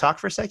 can we go talk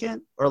for a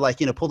second? Or like,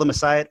 pull them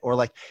aside, or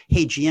like,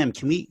 hey GM,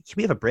 can we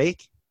have a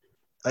break?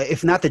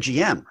 If not the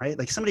GM, right?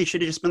 Like somebody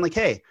should have just been like,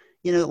 hey,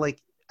 like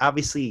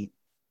obviously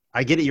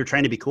I get it. You're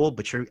trying to be cool,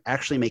 but you're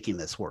actually making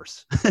this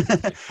worse.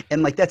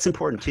 And like, that's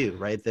important too,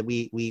 right? That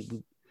we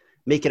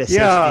make it a safe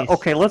space.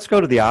 Okay, let's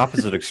go to the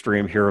opposite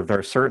extreme here. If there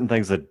are certain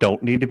things that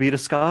don't need to be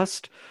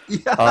discussed.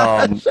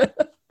 Yeah.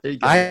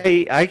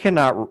 I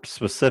cannot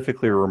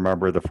specifically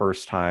remember the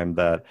first time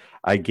that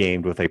I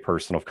gamed with a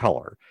person of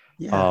color.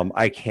 Yeah.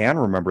 I can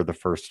remember the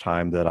first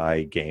time that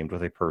I gamed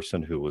with a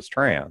person who was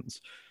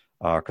trans,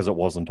 because it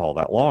wasn't all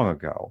that long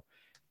ago.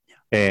 Yeah.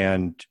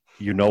 And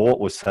you know what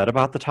was said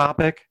about the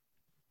topic?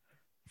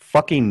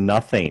 Fucking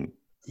nothing.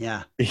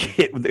 Yeah.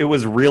 It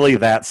was really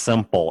that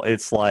simple.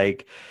 It's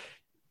like,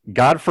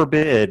 God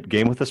forbid,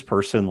 game with this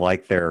person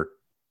like they're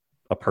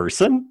a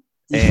person,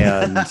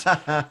 and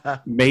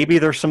maybe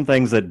there's some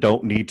things that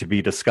don't need to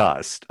be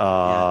discussed.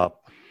 But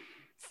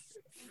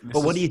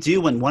what do you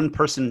do when one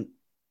person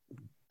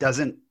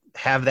doesn't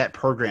have that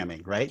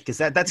programming, right? Because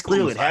that's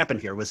clearly what happened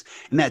here. Was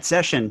in that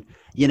session,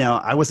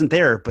 I wasn't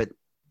there, but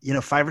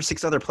 5 or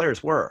 6 other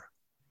players were,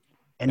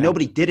 and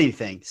nobody did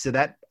anything. So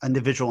that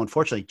individual,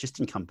 unfortunately, just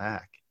didn't come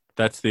back.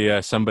 That's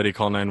the somebody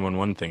call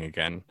 911 thing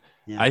again.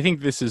 Yeah. I think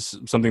this is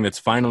something that's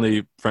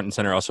finally front and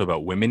center also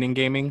about women in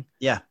gaming.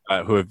 Yeah.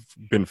 Who have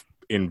been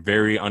in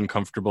very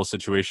uncomfortable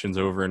situations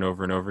over and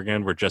over and over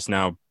again. We're just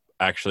now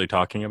actually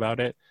talking about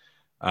it.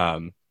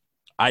 I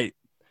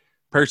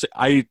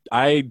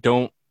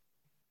don't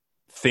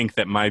think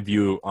that my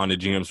view on a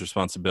GM's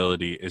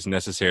responsibility is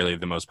necessarily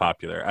the most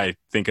popular. I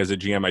think as a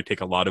GM, I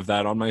take a lot of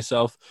that on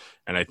myself.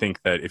 And I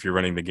think that if you're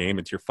running the game,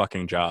 it's your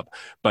fucking job.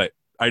 But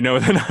I know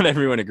that not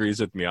everyone agrees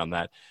with me on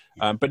that.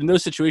 But in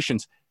those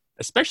situations,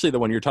 especially the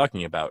one you're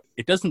talking about,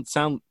 it doesn't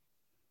sound,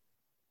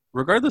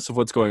 regardless of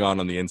what's going on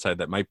the inside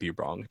that might be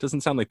wrong, it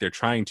doesn't sound like they're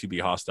trying to be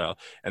hostile.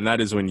 And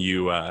that is when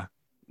you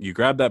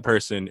grab that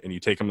person and you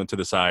take them to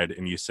the side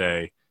and you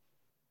say,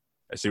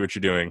 I see what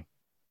you're doing.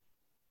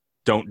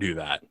 Don't do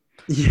that.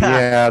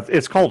 Yeah,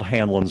 it's called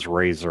Hanlon's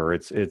razor.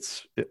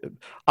 It's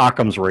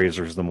Occam's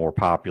razor is the more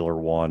popular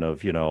one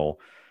of,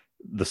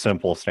 the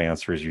simplest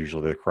answer is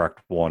usually the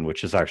correct one,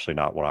 which is actually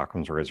not what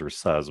Occam's razor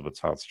says, but it's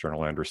how it's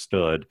generally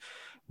understood.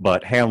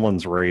 But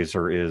Hanlon's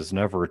razor is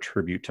never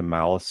attribute to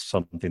malice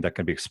something that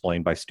can be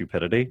explained by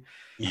stupidity.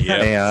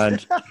 Yeah.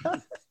 And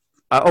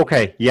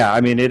okay, yeah, I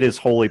mean, it is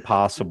wholly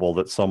possible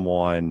that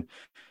someone,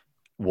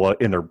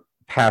 in their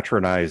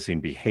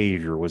patronizing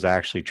behavior, was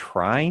actually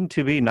trying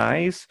to be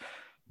nice.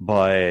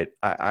 But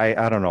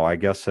I don't know. I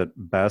guess at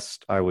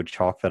best I would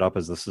chalk that up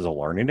as this is a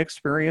learning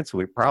experience.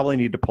 We probably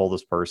need to pull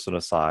this person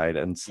aside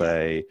and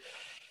say,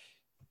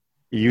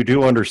 you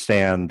do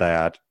understand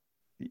that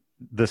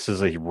this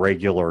is a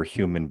regular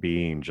human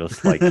being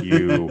just like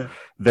you.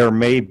 There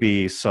may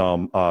be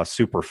some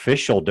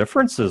superficial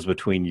differences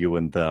between you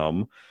and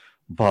them,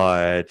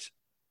 but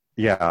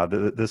yeah,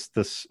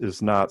 this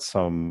is not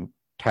some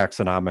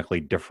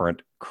taxonomically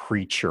different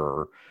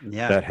creature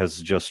that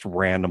has just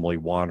randomly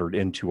wandered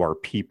into our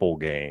people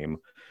game.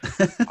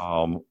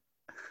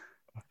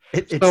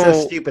 It's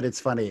so stupid. It's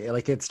funny.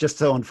 Like, it's just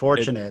so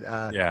unfortunate.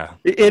 Yeah.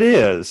 It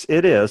is.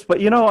 It is.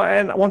 But,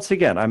 and once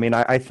again, I mean,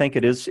 I think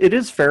it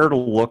is fair to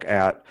look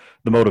at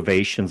the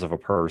motivations of a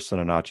person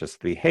and not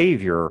just the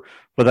behavior,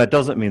 but that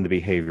doesn't mean the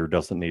behavior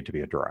doesn't need to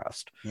be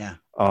addressed. Yeah.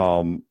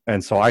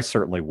 And so I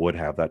certainly would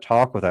have that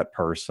talk with that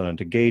person. And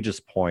to Gage's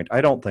point,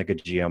 I don't think a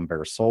GM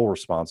bears sole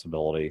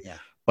responsibility,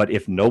 but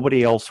if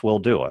nobody else will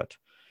do it,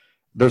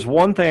 there's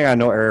one thing I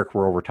know, Eric,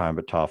 we're over time,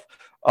 but tough.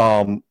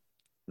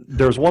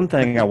 There's one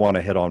thing I want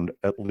to hit on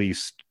at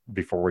least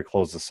before we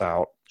close this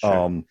out,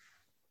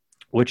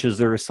 which is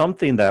there is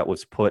something that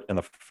was put in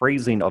the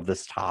phrasing of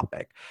this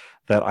topic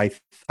that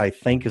I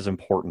think is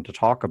important to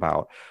talk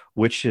about,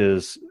 which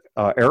is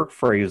Eric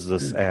phrased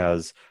this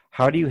as,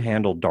 how do you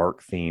handle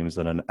dark themes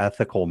in an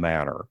ethical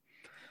manner?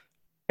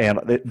 And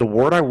the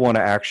word I want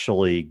to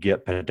actually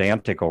get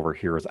pedantic over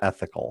here is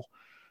ethical,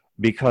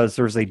 because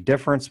there's a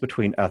difference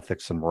between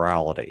ethics and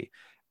morality.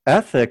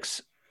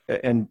 Ethics,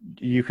 and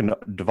you can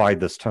divide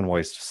this 10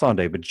 ways to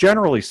Sunday, but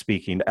generally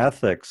speaking,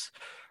 ethics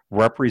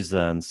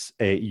represents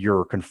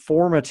your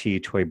conformity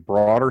to a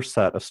broader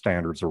set of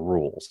standards or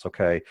rules,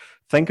 okay?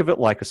 Think of it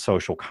like a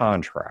social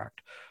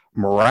contract.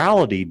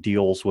 Morality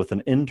deals with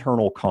an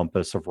internal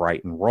compass of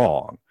right and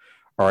wrong,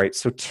 all right?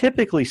 So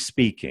typically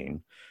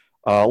speaking,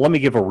 let me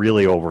give a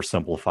really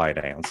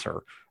oversimplified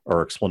answer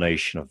or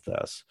explanation of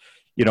this.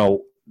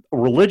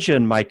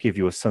 Religion might give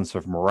you a sense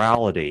of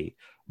morality,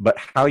 but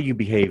how you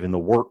behave in the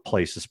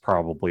workplace is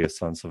probably a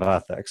sense of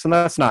ethics. And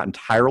that's not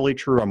entirely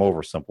true. I'm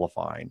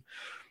oversimplifying.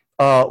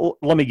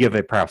 Let me give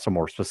perhaps a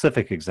more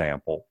specific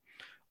example.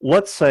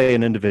 Let's say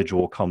an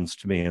individual comes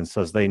to me and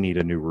says they need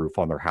a new roof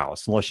on their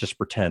house. And let's just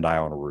pretend I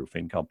own a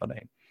roofing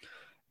company.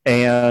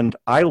 And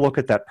I look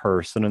at that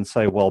person and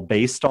say, well,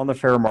 based on the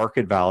fair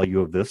market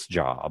value of this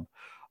job,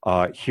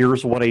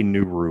 here's what a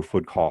new roof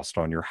would cost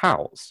on your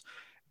house.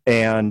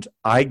 And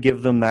I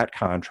give them that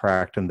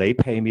contract and they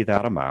pay me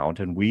that amount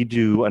and we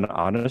do an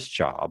honest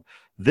job.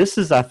 This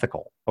is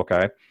ethical,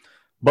 okay?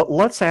 But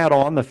let's add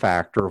on the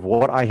factor of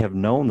what I have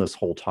known this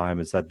whole time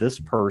is that this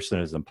person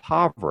is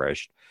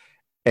impoverished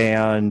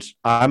and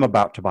I'm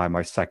about to buy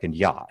my second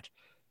yacht.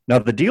 Now,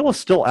 the deal is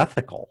still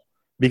ethical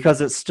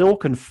because it still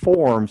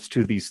conforms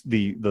to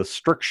the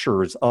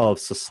strictures of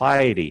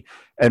society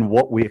and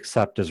what we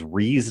accept as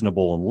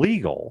reasonable and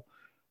legal.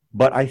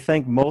 But I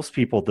think most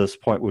people at this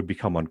point would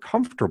become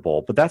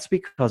uncomfortable, but that's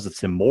because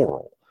it's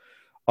immoral.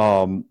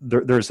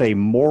 There's a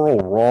moral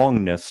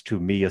wrongness to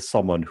me as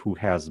someone who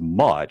has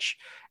much,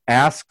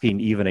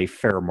 asking even a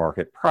fair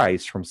market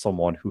price from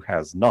someone who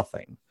has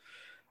nothing.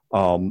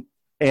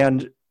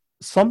 And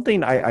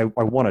something I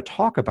want to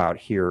talk about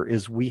here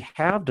is we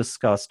have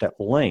discussed at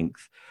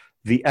length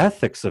the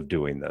ethics of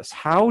doing this.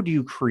 How do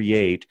you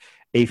create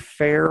a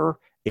fair,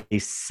 a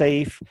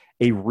safe,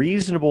 a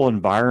reasonable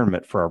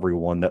environment for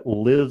everyone that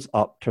lives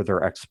up to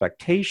their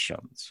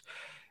expectations?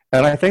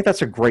 And I think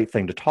that's a great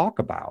thing to talk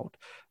about.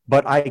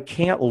 But I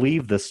can't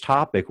leave this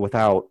topic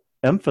without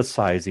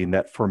emphasizing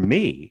that for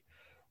me,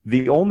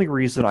 the only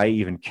reason I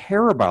even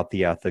care about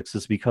the ethics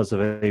is because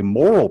of a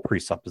moral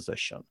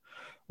presupposition,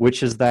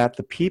 which is that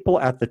the people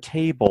at the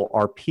table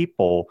are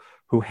people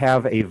who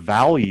have a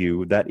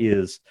value that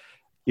is,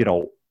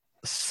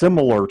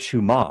 similar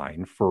to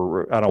mine.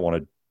 I don't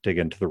want to dig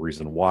into the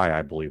reason why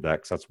I believe that,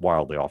 because that's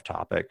wildly off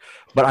topic.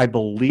 But I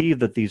believe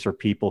that these are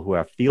people who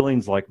have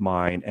feelings like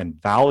mine and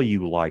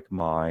value like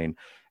mine,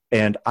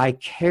 and I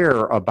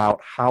care about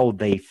how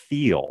they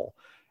feel.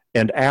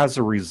 And as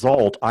a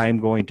result, I'm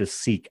going to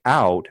seek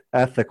out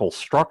ethical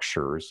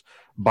structures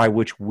by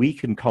which we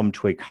can come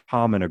to a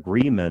common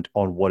agreement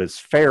on what is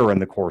fair in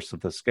the course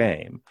of this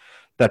game.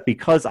 That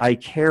because I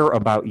care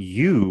about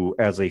you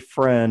as a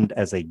friend,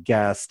 as a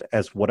guest,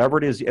 as whatever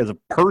it is, as a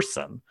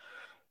person,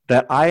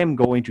 that I am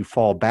going to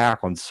fall back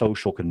on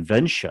social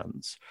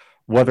conventions,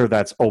 whether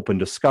that's open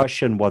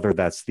discussion, whether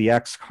that's the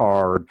X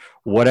card,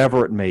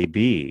 whatever it may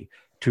be,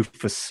 to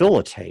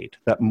facilitate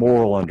that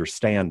moral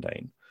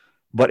understanding.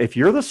 But if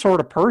you're the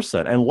sort of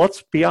person, and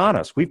let's be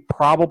honest, we've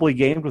probably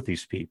gamed with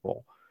these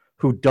people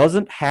who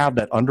doesn't have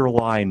that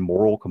underlying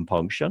moral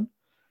compunction,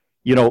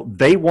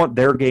 they want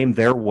their game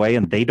their way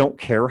and they don't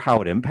care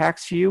how it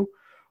impacts you.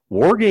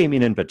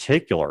 Wargaming in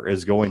particular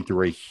is going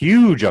through a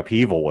huge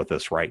upheaval with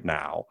this right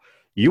now.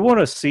 You want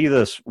to see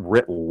this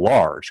writ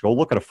large, go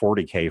look at a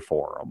 40K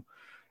forum.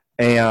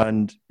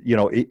 And,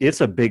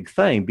 it's a big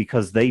thing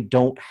because they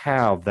don't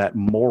have that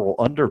moral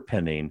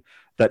underpinning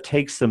that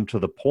takes them to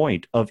the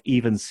point of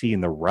even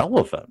seeing the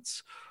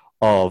relevance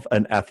of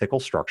an ethical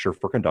structure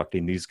for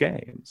conducting these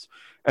games.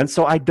 And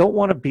so I don't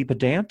want to be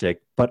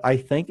pedantic, but I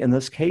think in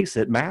this case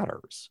it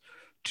matters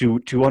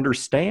to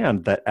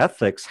understand that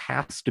ethics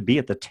has to be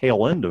at the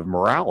tail end of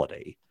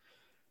morality.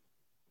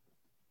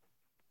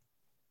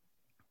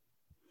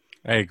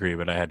 I agree,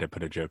 but I had to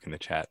put a joke in the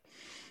chat.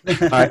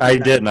 I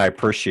did, and I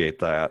appreciate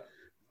that.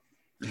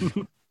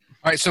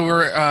 All right, so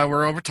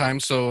we're over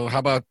time. So how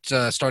about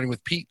starting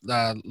with Pete?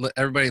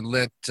 Everybody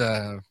let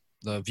the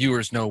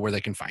viewers know where they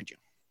can find you.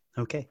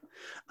 Okay.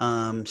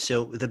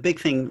 So the big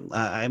thing,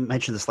 I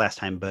mentioned this last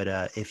time, but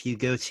if you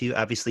go to,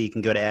 obviously you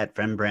can go to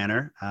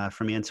 @FremBranner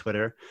for me on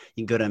Twitter.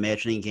 You can go to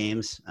Imagining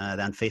Games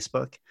on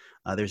Facebook.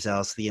 There's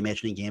also the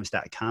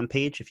imagininggames.com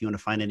page if you want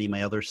to find any of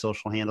my other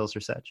social handles or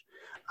such.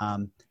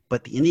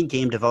 But the Indie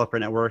Game Developer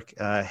Network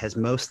has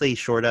mostly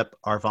shored up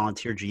our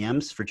volunteer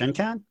GMs for Gen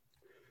Con.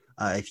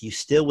 If you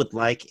still would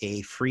like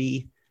a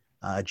free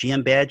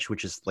GM badge,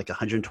 which is like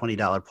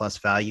 $120 plus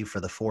value for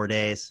the 4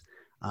 days,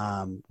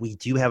 we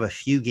do have a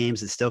few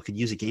games that still could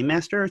use a game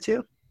master or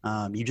two.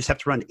 You just have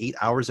to run 8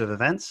 hours of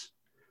events,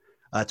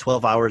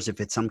 12 hours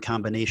if it's some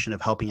combination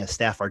of helping us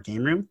staff our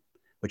game room,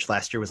 which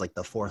last year was like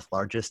the 4th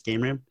largest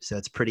game room. So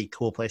it's a pretty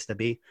cool place to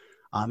be.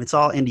 It's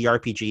all indie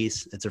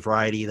RPGs. It's a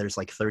variety. There's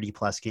like 30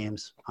 plus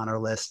games on our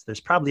list. There's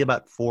probably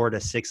about 4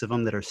 to 6 of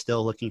them that are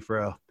still looking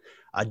for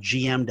a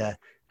GM to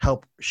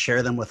help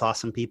share them with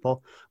awesome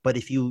people. But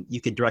if you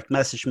could direct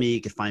message me,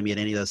 you could find me at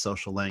any of those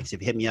social links.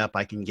 If you hit me up,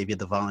 I can give you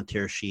the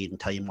volunteer sheet and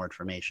tell you more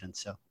information.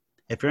 So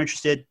if you're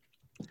interested,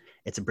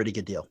 it's a pretty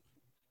good deal.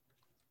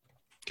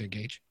 Good,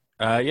 Gage.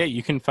 Yeah,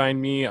 you can find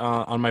me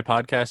on my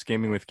podcast,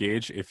 Gaming with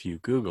Gage. If you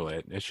Google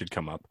it, it should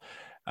come up.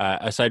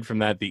 Aside from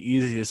that, the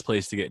easiest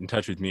place to get in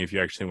touch with me if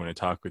you actually want to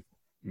talk with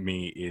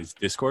me is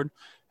Discord.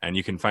 And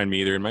you can find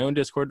me either in my own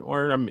Discord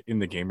or I'm in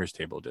the Gamers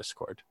Table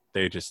Discord.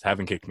 They just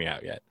haven't kicked me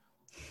out yet.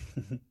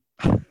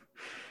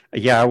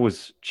 Yeah,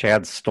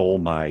 Chad stole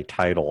my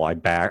title.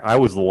 I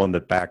was the one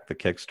that backed the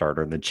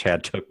Kickstarter, and then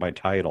Chad took my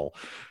title.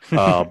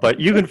 But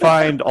you can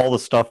find all the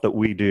stuff that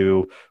we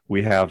do.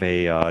 We have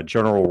a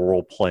general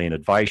role-playing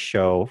advice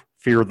show,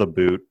 Fear the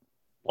Boot,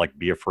 like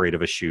Be Afraid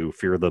of a Shoe,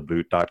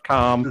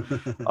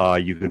 feartheboot.com.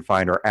 You can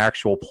find our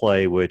actual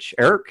play, which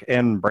Eric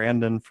and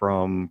Brandon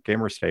from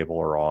Gamers Table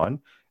are on,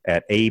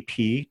 at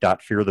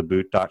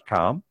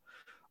ap.feartheboot.com.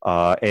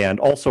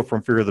 And also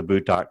from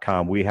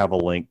feartheboot.com, we have a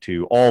link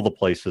to all the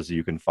places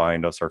you can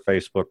find us, our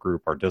Facebook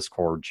group, our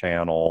Discord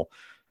channel,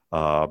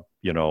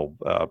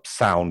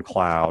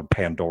 SoundCloud,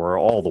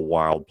 Pandora, all the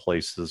wild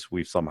places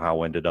we've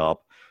somehow ended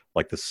up,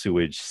 like the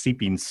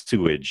seeping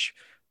sewage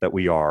that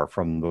we are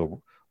from the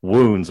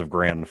wounds of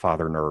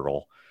Grandfather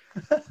Nurgle.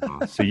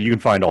 So you can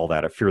find all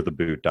that at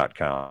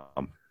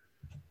feartheboot.com.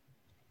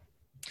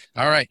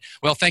 All right.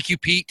 Well, thank you,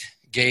 Pete,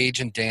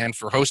 Gage, and Dan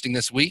for hosting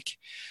this week.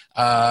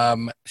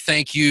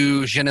 Thank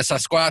you, Jenna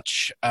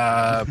Sasquatch,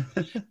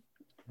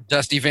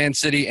 Dusty Van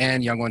City,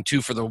 and Young One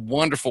 2 for the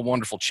wonderful,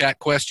 wonderful chat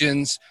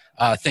questions.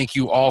 Thank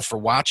you all for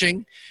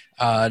watching.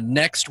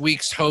 Next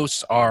week's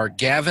hosts are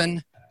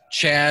Gavin,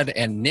 Chad,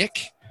 and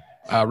Nick.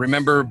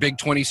 Remember, Big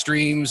 20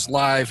 streams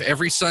live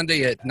every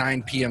Sunday at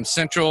 9 p.m.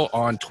 Central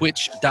on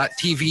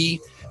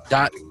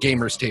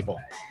twitch.tv/gamerstable.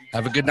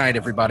 Have a good night,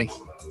 everybody.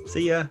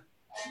 See ya.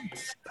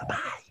 Bye-bye.